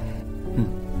吗？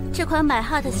这款买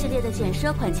Heart 系列的简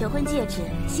奢款求婚戒指，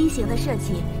新型的设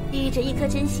计，寓意着一颗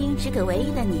真心只给唯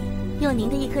一的你，用您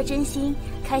的一颗真心，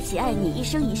开启爱你一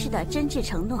生一世的真挚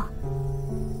承诺。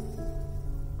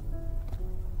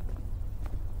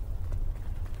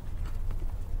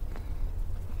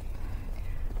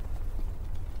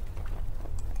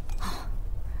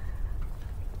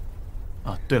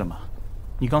对了，妈，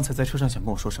你刚才在车上想跟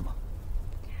我说什么？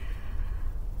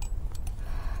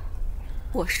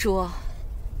我说，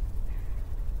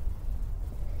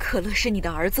可乐是你的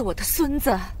儿子，我的孙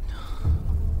子。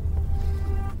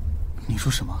你说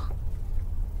什么？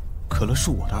可乐是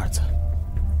我的儿子？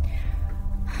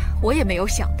我也没有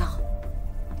想到，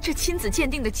这亲子鉴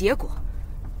定的结果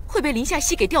会被林夏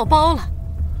曦给调包了。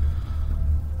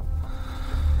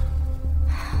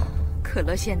可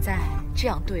乐现在这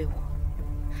样对我，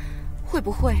会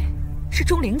不会是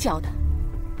钟灵教的？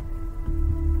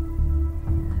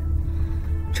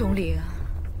钟灵，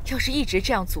要是一直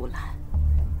这样阻拦，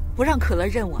不让可乐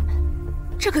认我们，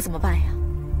这可怎么办呀？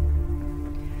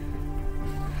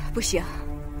不行，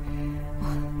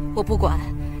我不管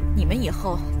你们以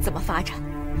后怎么发展，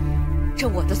这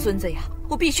我的孙子呀，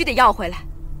我必须得要回来。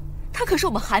他可是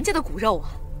我们韩家的骨肉啊！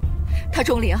他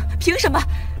钟灵凭什么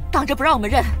挡着不让我们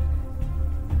认？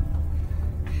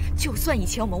就算以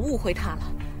前我们误会他了，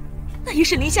那也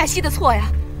是林夏曦的错呀，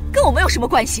跟我们有什么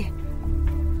关系？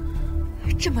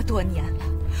这么多年了，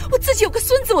我自己有个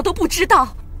孙子我都不知道。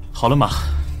好了，妈，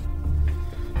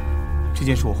这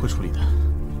件事我会处理的，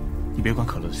你别管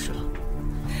可乐的事了。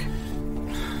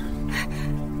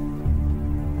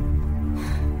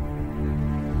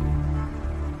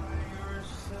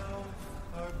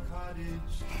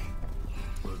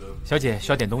小姐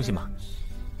需要点东西吗？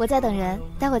我在等人，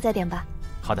待会再点吧。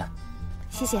好的，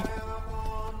谢谢。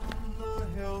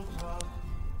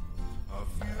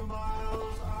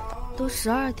都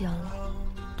12点了，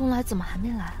东来怎么还没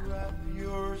来啊？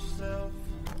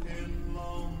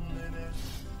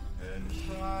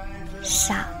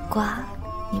傻瓜，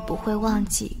你不会忘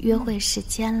记约会时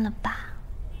间了吧？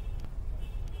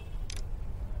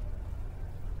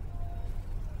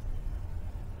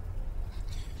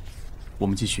我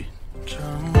们继续。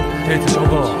这次收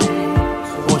购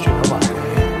或许能挽回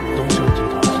东盛集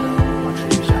团把持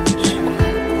续下去的习惯。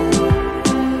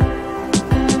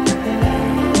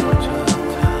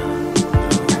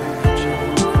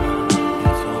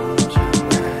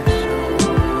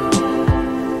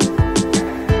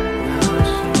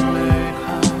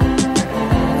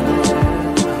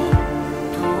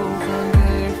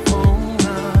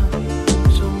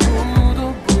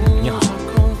你好。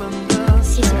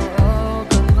谢谢。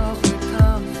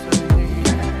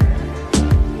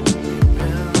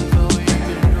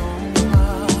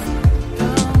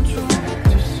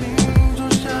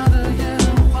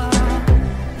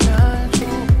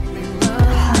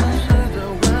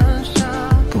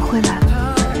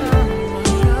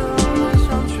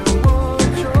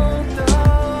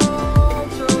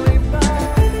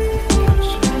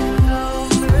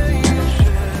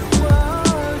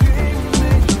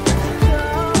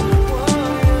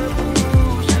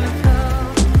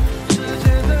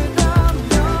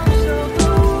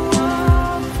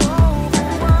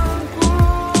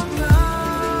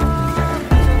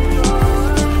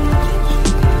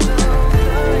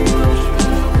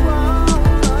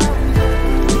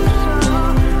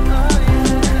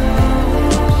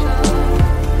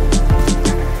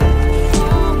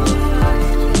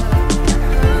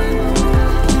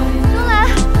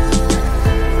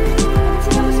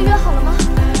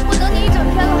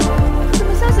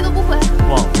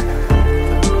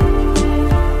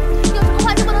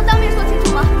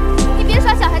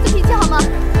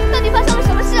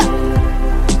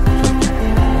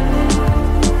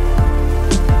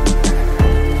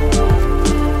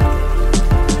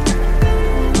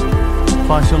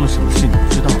发生了什么事你不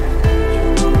知道吗？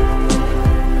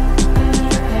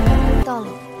到了，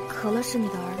可乐是你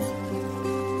的儿子。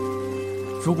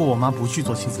如果我妈不去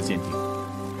做亲子鉴定，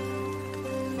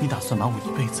你打算瞒我一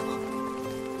辈子吗？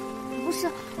不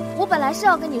是，我本来是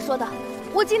要跟你说的，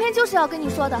我今天就是要跟你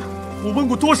说的。我问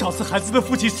过多少次孩子的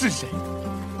父亲是谁，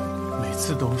每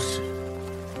次都是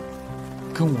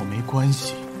跟我没关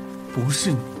系，不是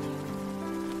你。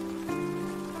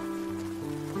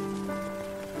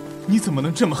你怎么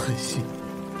能这么狠心？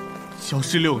消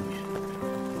失6年，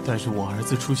带着我儿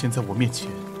子出现在我面前，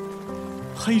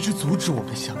还一直阻止我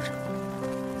们相认。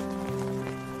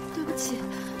对不起，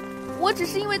我只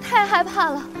是因为太害怕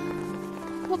了，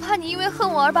我怕你因为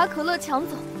恨我而把可乐抢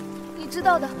走。你知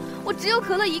道的，我只有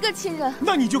可乐一个亲人。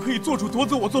那你就可以做主夺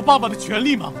走我做爸爸的权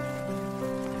利吗？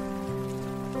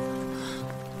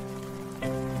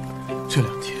这2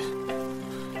天，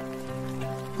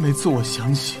每次我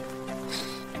想起，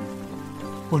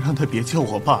我让他别叫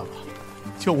我爸爸，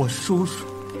叫我叔叔，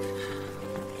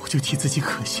我就替自己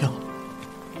可笑。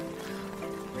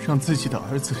让自己的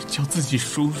儿子叫自己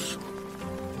叔叔，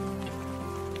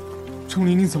钟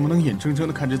离，你怎么能眼睁睁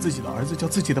地看着自己的儿子叫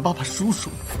自己的爸爸叔叔？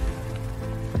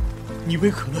你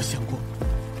为可乐想过吗？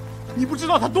你不知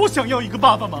道他多想要一个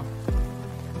爸爸吗？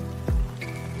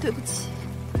对不起，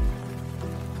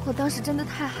我当时真的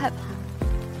太害怕了，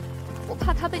我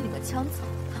怕他被你们抢走，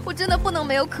我真的不能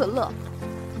没有可乐。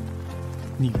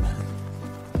你们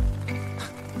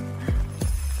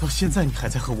到现在你还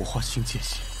在和我划清界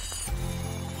限。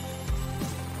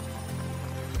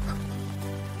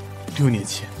6年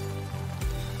前，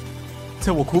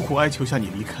在我苦苦哀求下你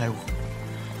离开我，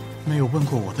没有问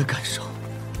过我的感受。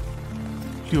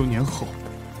6年后，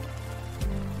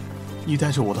你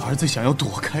带着我的儿子想要躲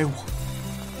开我，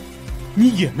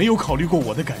你也没有考虑过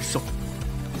我的感受。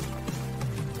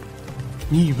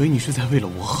你以为你是在为了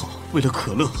我好，为了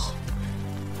可乐好，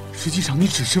实际上你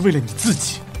只是为了你自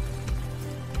己。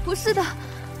不是的，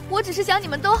我只是想你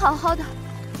们都好好的。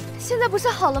现在不是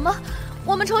好了吗？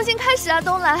我们重新开始啊，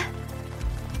东来。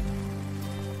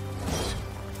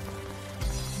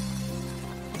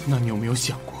那你有没有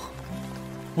想过，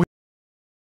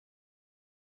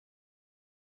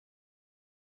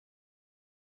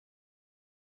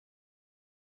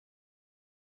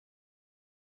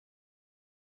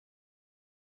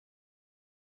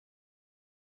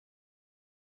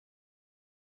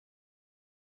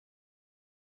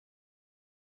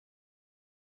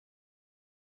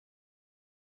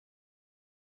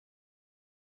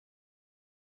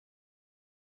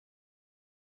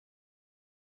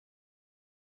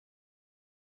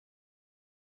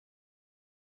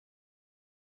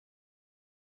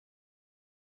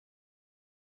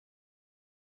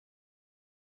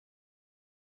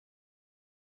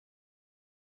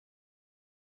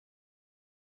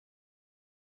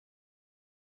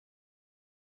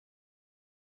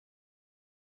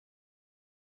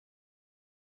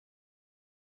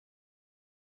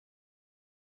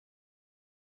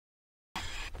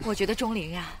我觉得钟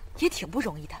灵呀也挺不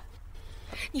容易的。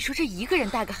你说这一个人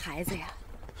带个孩子呀，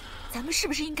咱们是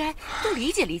不是应该多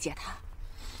理解理解他？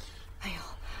哎呦，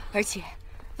而且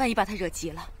万一把他惹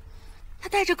急了，他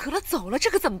带着可乐走了，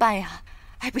这可怎么办呀？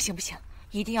哎，不行不行，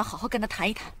一定要好好跟他谈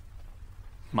一谈。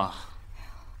妈，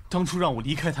当初让我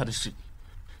离开他的是你，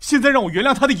现在让我原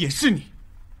谅他的也是你。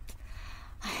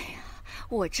哎呀，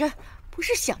我这不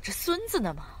是想着孙子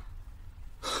呢吗？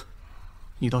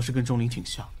你倒是跟钟灵挺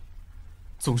像的，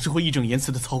总是会义正言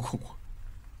辞的操控我。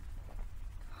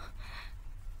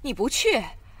你不去，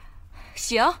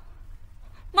行，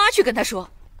妈去跟他说。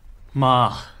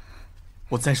妈，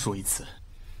我再说一次，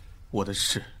我的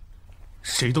事，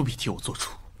谁都别替我做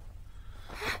主。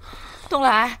东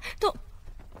来，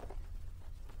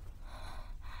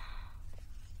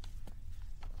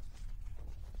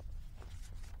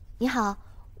你好，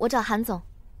我找韩总。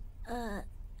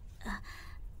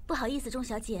不好意思，钟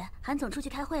小姐，韩总出去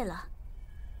开会了。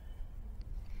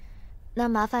那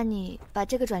麻烦你把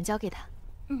这个转交给他。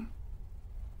嗯，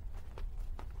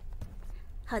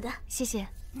好的，谢谢。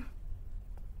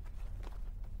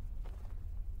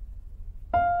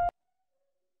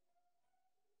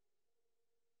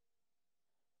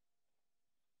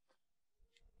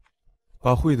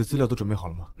把会议的资料都准备好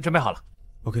了吗？准备好了。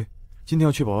OK， 今天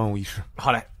要确保万无一失。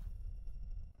好嘞。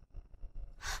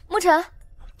沐晨，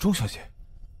钟小姐，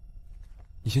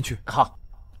你先去。好。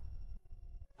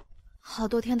好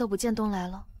多天都不见东来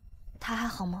了，他还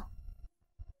好吗？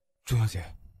钟小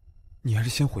姐，你还是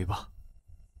先回吧。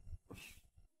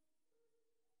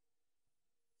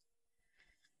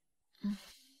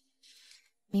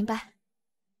明白。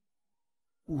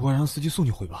我让司机送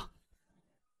你回吧。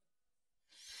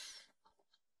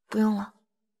不用了。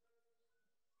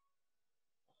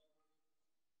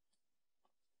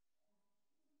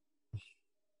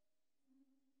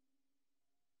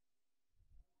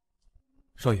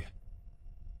少爷，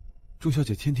钟小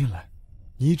姐天天来，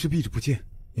你一直避着不见，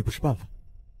也不是办法。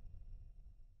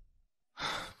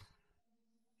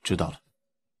知道了。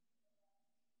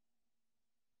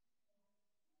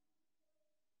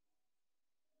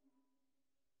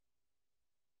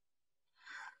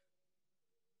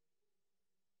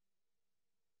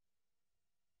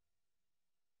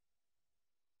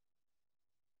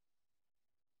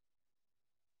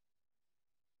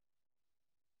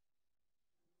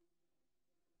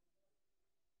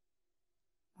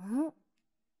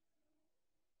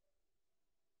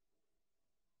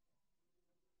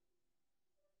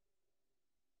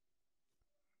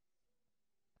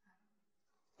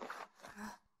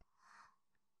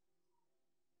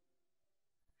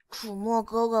楚墨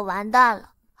哥哥完蛋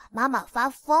了，妈妈发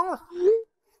疯了。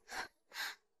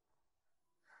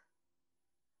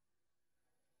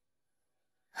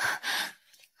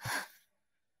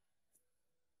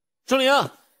钟灵，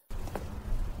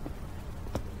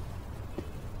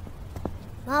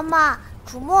妈妈，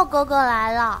楚墨哥哥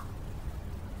来了。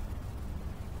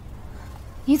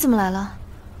你怎么来了？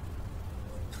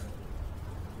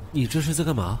你这是在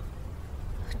干嘛？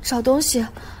找东西。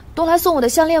东来送我的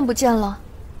项链不见了。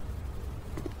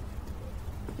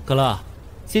可乐，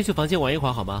先去房间玩一会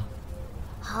儿好吗？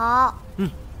好。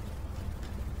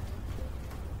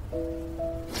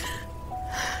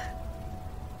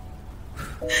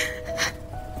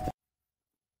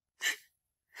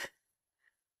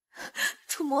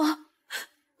楚墨，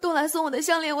东来送我的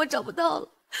项链我找不到了，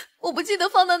我不记得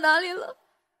放到哪里了。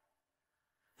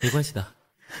没关系的，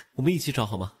我们一起找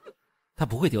好吗？他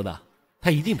不会丢的。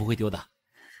他一定不会丢的。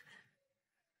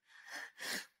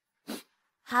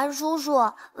韩叔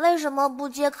叔，为什么不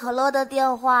接可乐的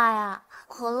电话呀？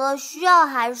可乐需要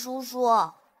韩叔叔，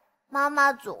妈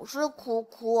妈总是哭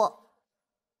哭。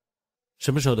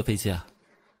什么时候的飞机啊？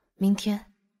明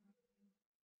天。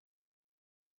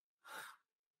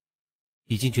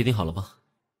已经决定好了吗？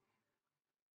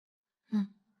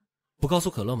不告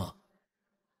诉可乐吗？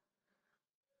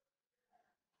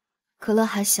可乐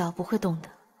还小，不会懂的。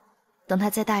等他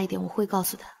再大一点，我会告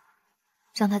诉他，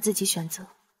让他自己选择。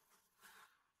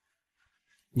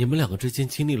你们两个之间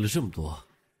经历了这么多，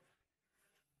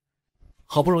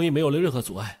好不容易没有了任何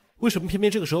阻碍，为什么偏偏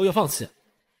这个时候要放弃？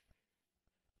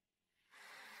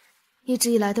一直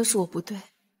以来都是我不对，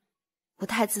我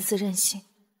太自私任性。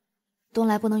东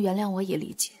来不能原谅我也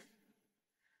理解。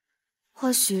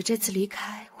或许这次离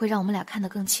开会让我们俩看得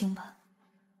更清吧。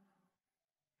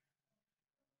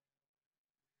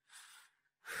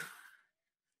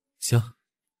行，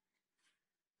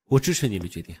我支持你的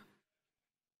决定。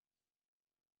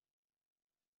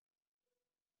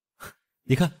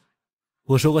你看，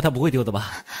我说过他不会丢的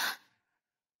吧？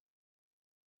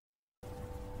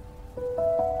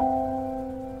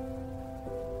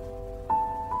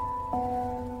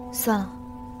算了，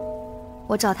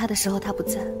我找他的时候他不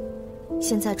在，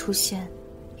现在出现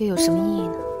又有什么意义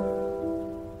呢？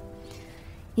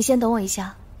你先等我一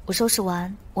下，我收拾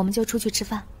完我们就出去吃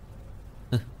饭。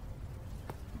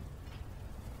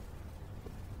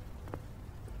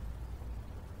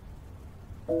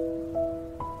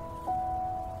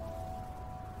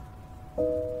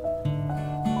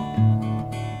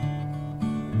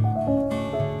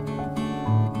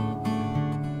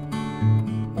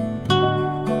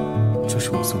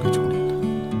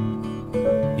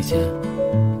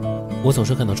我总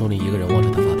是看到钟灵一个人望着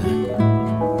他发呆，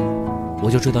我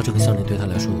就知道这个项链对他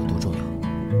来说有多重要。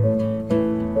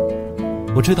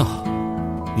我知道，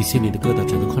你心里的疙瘩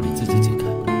只能靠你自己解开。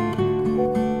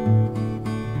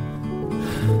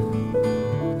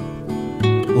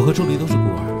我和钟灵都是孤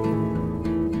儿，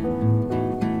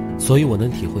所以我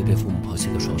能体会被父母抛弃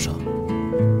的创伤，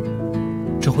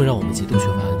这会让我们极度缺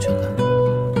乏安全感，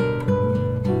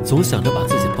总想着把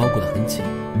自己包裹得很紧，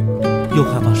又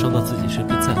害怕伤到自己身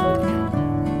边在乎的人。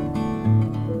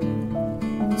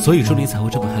所以钟灵才会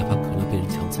这么害怕可乐被人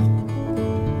抢走，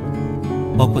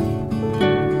包括你，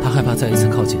他害怕再一次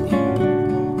靠近你，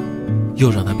又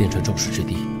让他变成众矢之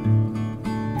的，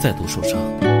再度受伤。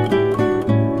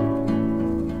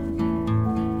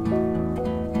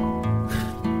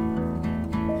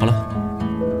好了，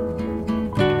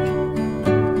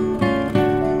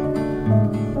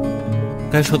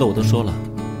该说的我都说了。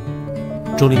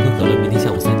钟灵和可乐明天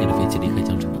下午3点的飞机离开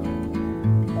江城，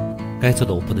该做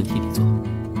的我不能替你做。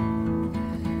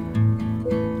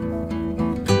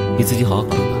你自己好好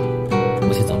考虑吧，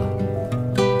我先走了。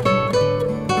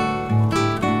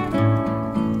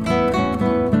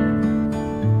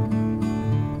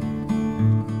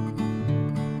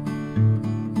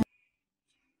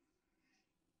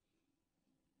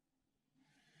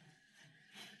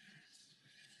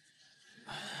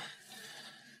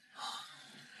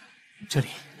这里。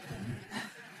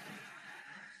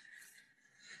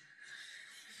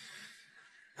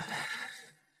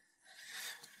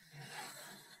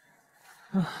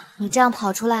你这样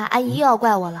跑出来，阿姨又要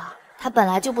怪我了。她本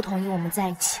来就不同意我们在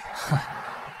一起。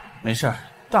没事儿，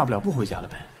大不了不回家了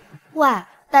呗。喂，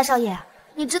大少爷，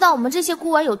你知道我们这些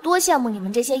孤儿有多羡慕你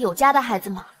们这些有家的孩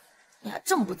子吗？你还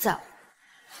这么不在乎。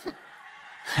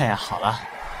哎呀，好了，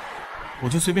我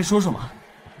就随便说说嘛。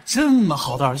这么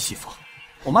好的儿媳妇，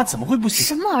我妈怎么会不喜欢？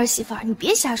什么儿媳妇儿？你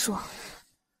别瞎说。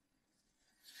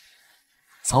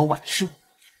早晚是。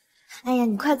哎呀，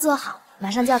你快坐好，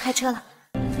马上就要开车了。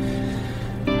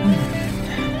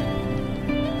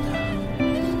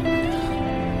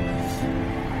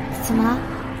怎么了？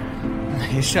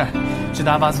没事儿，这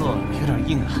大巴座有点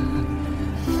硬啊。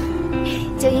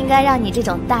就应该让你这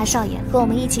种大少爷和我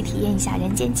们一起体验一下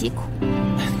人间疾苦。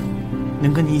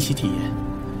能跟你一起体验，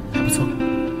还不错。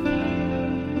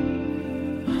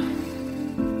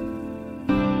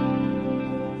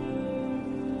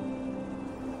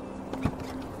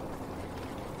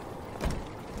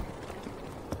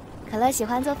可乐喜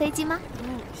欢坐飞机吗？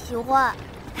喜欢。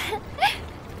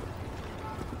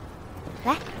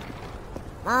来，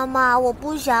妈妈，我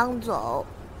不想走。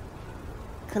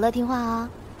可乐听话啊。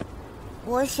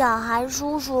我想韩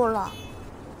叔叔了。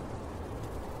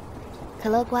可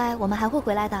乐乖，我们还会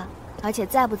回来的，而且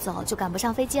再不走就赶不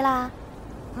上飞机啦。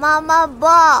妈妈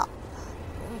抱。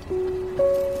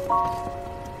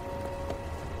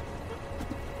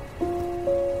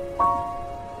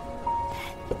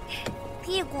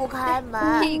屁屁股开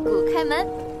门，屁股开门。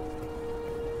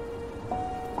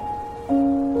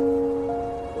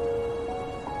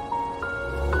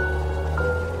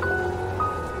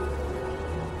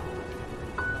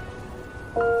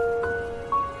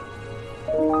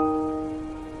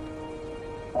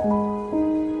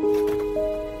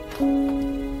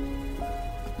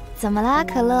怎么啦，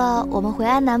可乐？我们回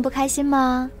安南不开心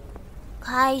吗？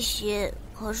开心，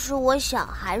可是我想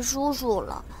韩叔叔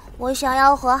了，我想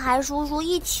要和韩叔叔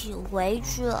一起回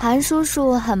去。韩叔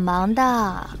叔很忙的，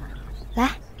来，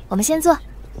我们先坐。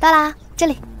到啦，这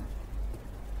里。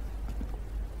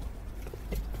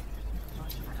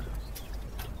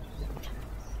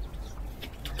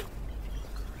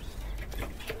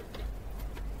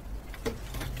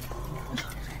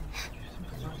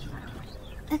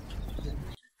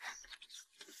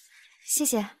谢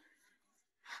谢。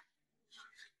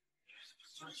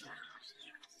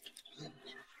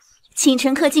请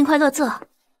乘客尽快落座。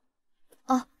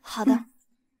哦，好的。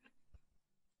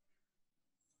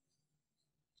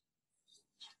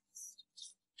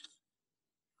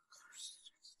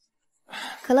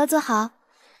可乐坐好。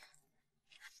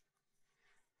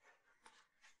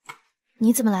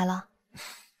你怎么来了？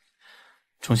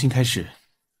重新开始，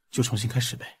就重新开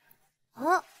始呗。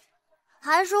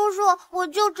韩叔叔，我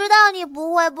就知道你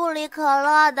不会不理可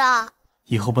乐的。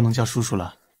以后不能叫叔叔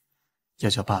了，要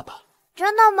叫爸爸。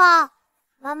真的吗？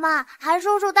妈妈，韩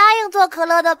叔叔答应做可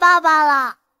乐的爸爸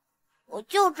了。我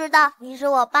就知道你是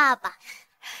我爸爸。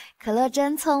可乐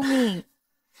真聪明。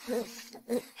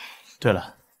对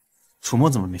了，楚墨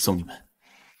怎么没送你们？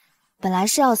本来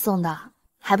是要送的，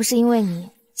还不是因为你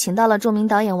请到了著名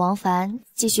导演王凡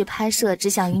继续拍摄《只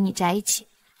想与你在一起》，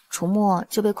楚墨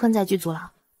就被困在剧组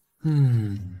了。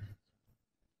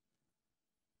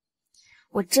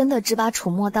我真的只把楚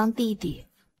墨当弟弟。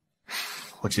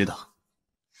我知道。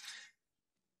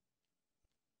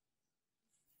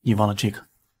你忘了这个？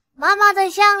妈妈的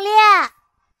项链。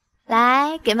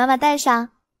来，给妈妈戴上。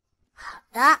好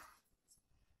的。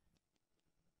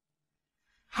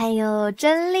哎呦，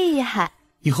真厉害！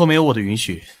以后没有我的允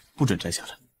许，不准摘下来。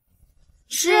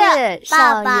是，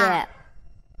少爷。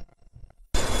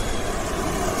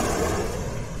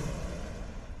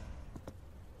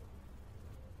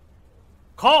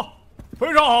好，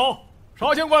非常好，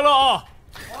杀青快乐啊！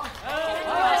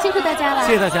辛苦大家了，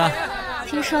谢谢大家。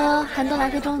听说韩东来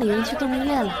和钟理人去度蜜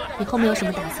月了，以后没有什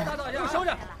么打算？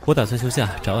我打算休假，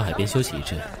找个海边休息一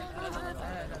阵。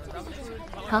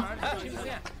好。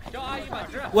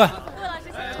喂，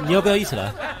你要不要一起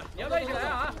来？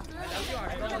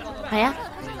好呀。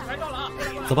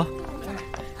走吧。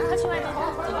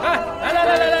来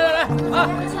啊！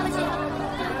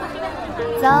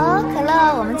走，可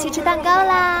乐，我们去吃蛋糕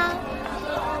啦！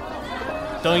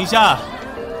等一下，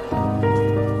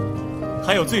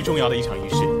还有最重要的一场仪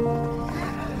式。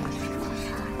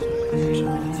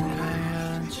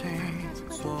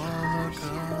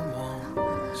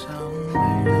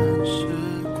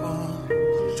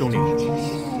钟灵，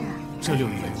这6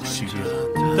年我失约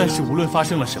了，但是无论发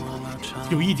生了什么，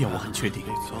有一点我很确定，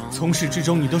从始至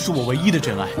终你都是我唯一的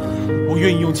真爱。我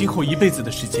愿意用今后一辈子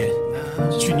的时间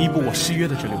去弥补我失约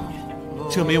的这6年，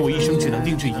这枚我一生只能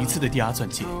定制一次的低压钻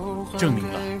戒，证明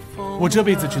了我这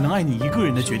辈子只能爱你一个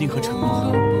人的决定和承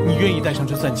诺。你愿意戴上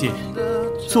这钻戒，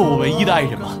做我唯一的爱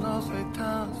人吗？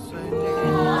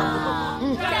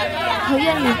我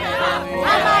愿意。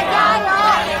妈妈加油！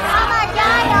妈妈加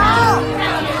油！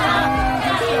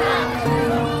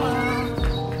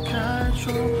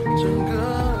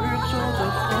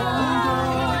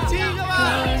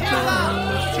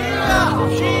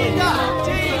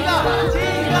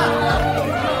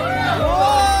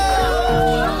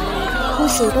故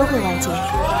事都会完结，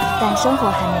但生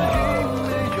活还没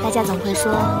有。大家总会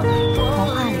说，童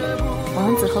话里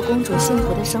王子和公主幸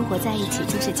福的生活在一起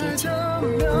就是结局，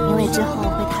因为之后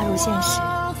会踏入现实。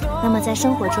那么在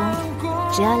生活中，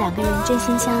只要2个人真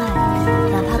心相爱，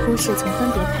哪怕故事从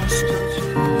分别开始，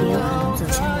也有可能走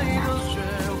向圆满。